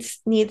child needs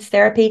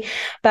therapy.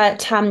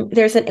 But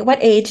what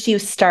age do you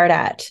start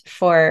at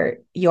for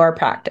your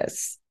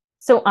practice?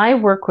 So I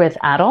work with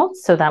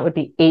adults, so that would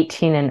be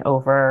 18 and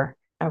over.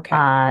 Okay.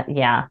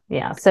 Yeah.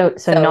 So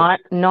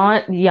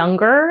not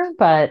younger,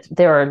 but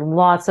there are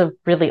lots of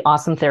really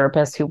awesome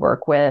therapists who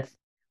work with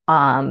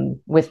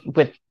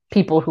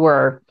people who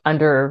are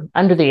under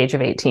the age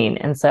of 18.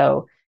 And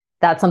so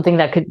that's something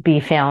that could be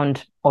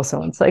found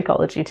also in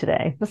Psychology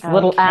Today. This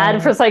little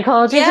ad for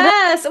Psychology Today.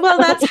 Yes. Well,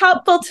 that's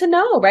helpful to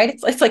know, right?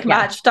 It's like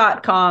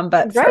Match.com,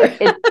 but for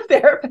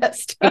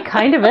therapist. It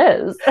kind of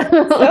is.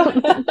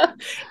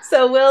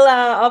 So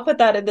I'll put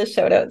that in the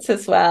show notes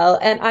as well.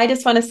 And I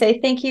just want to say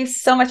thank you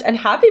so much and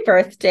happy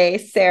birthday,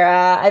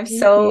 Sarah. I'm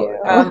so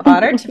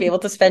honored to be able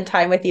to spend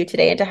time with you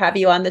today and to have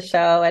you on the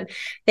show. And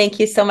thank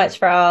you so much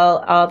for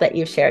all that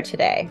you've shared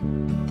today.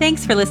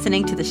 Thanks for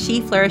listening to the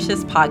She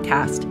Flourishes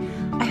podcast.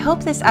 I hope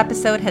this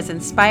episode has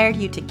inspired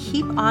you to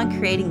keep on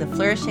creating the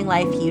flourishing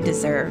life you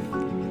deserve.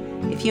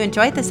 If you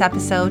enjoyed this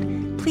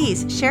episode,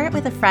 please share it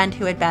with a friend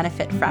who would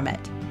benefit from it.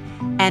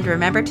 And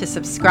remember to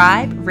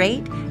subscribe,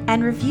 rate,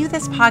 and review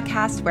this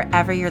podcast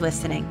wherever you're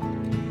listening.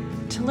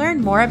 To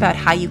learn more about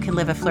how you can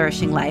live a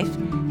flourishing life,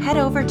 head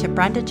over to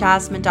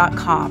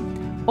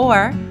brendajasmine.com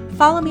or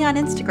follow me on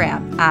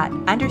Instagram at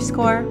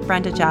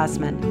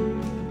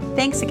 _BrendaJasmine.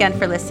 Thanks again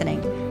for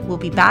listening. We'll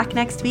be back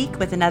next week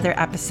with another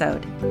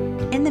episode.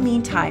 In the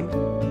meantime,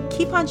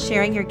 keep on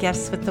sharing your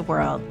gifts with the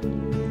world.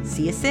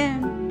 See you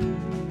soon.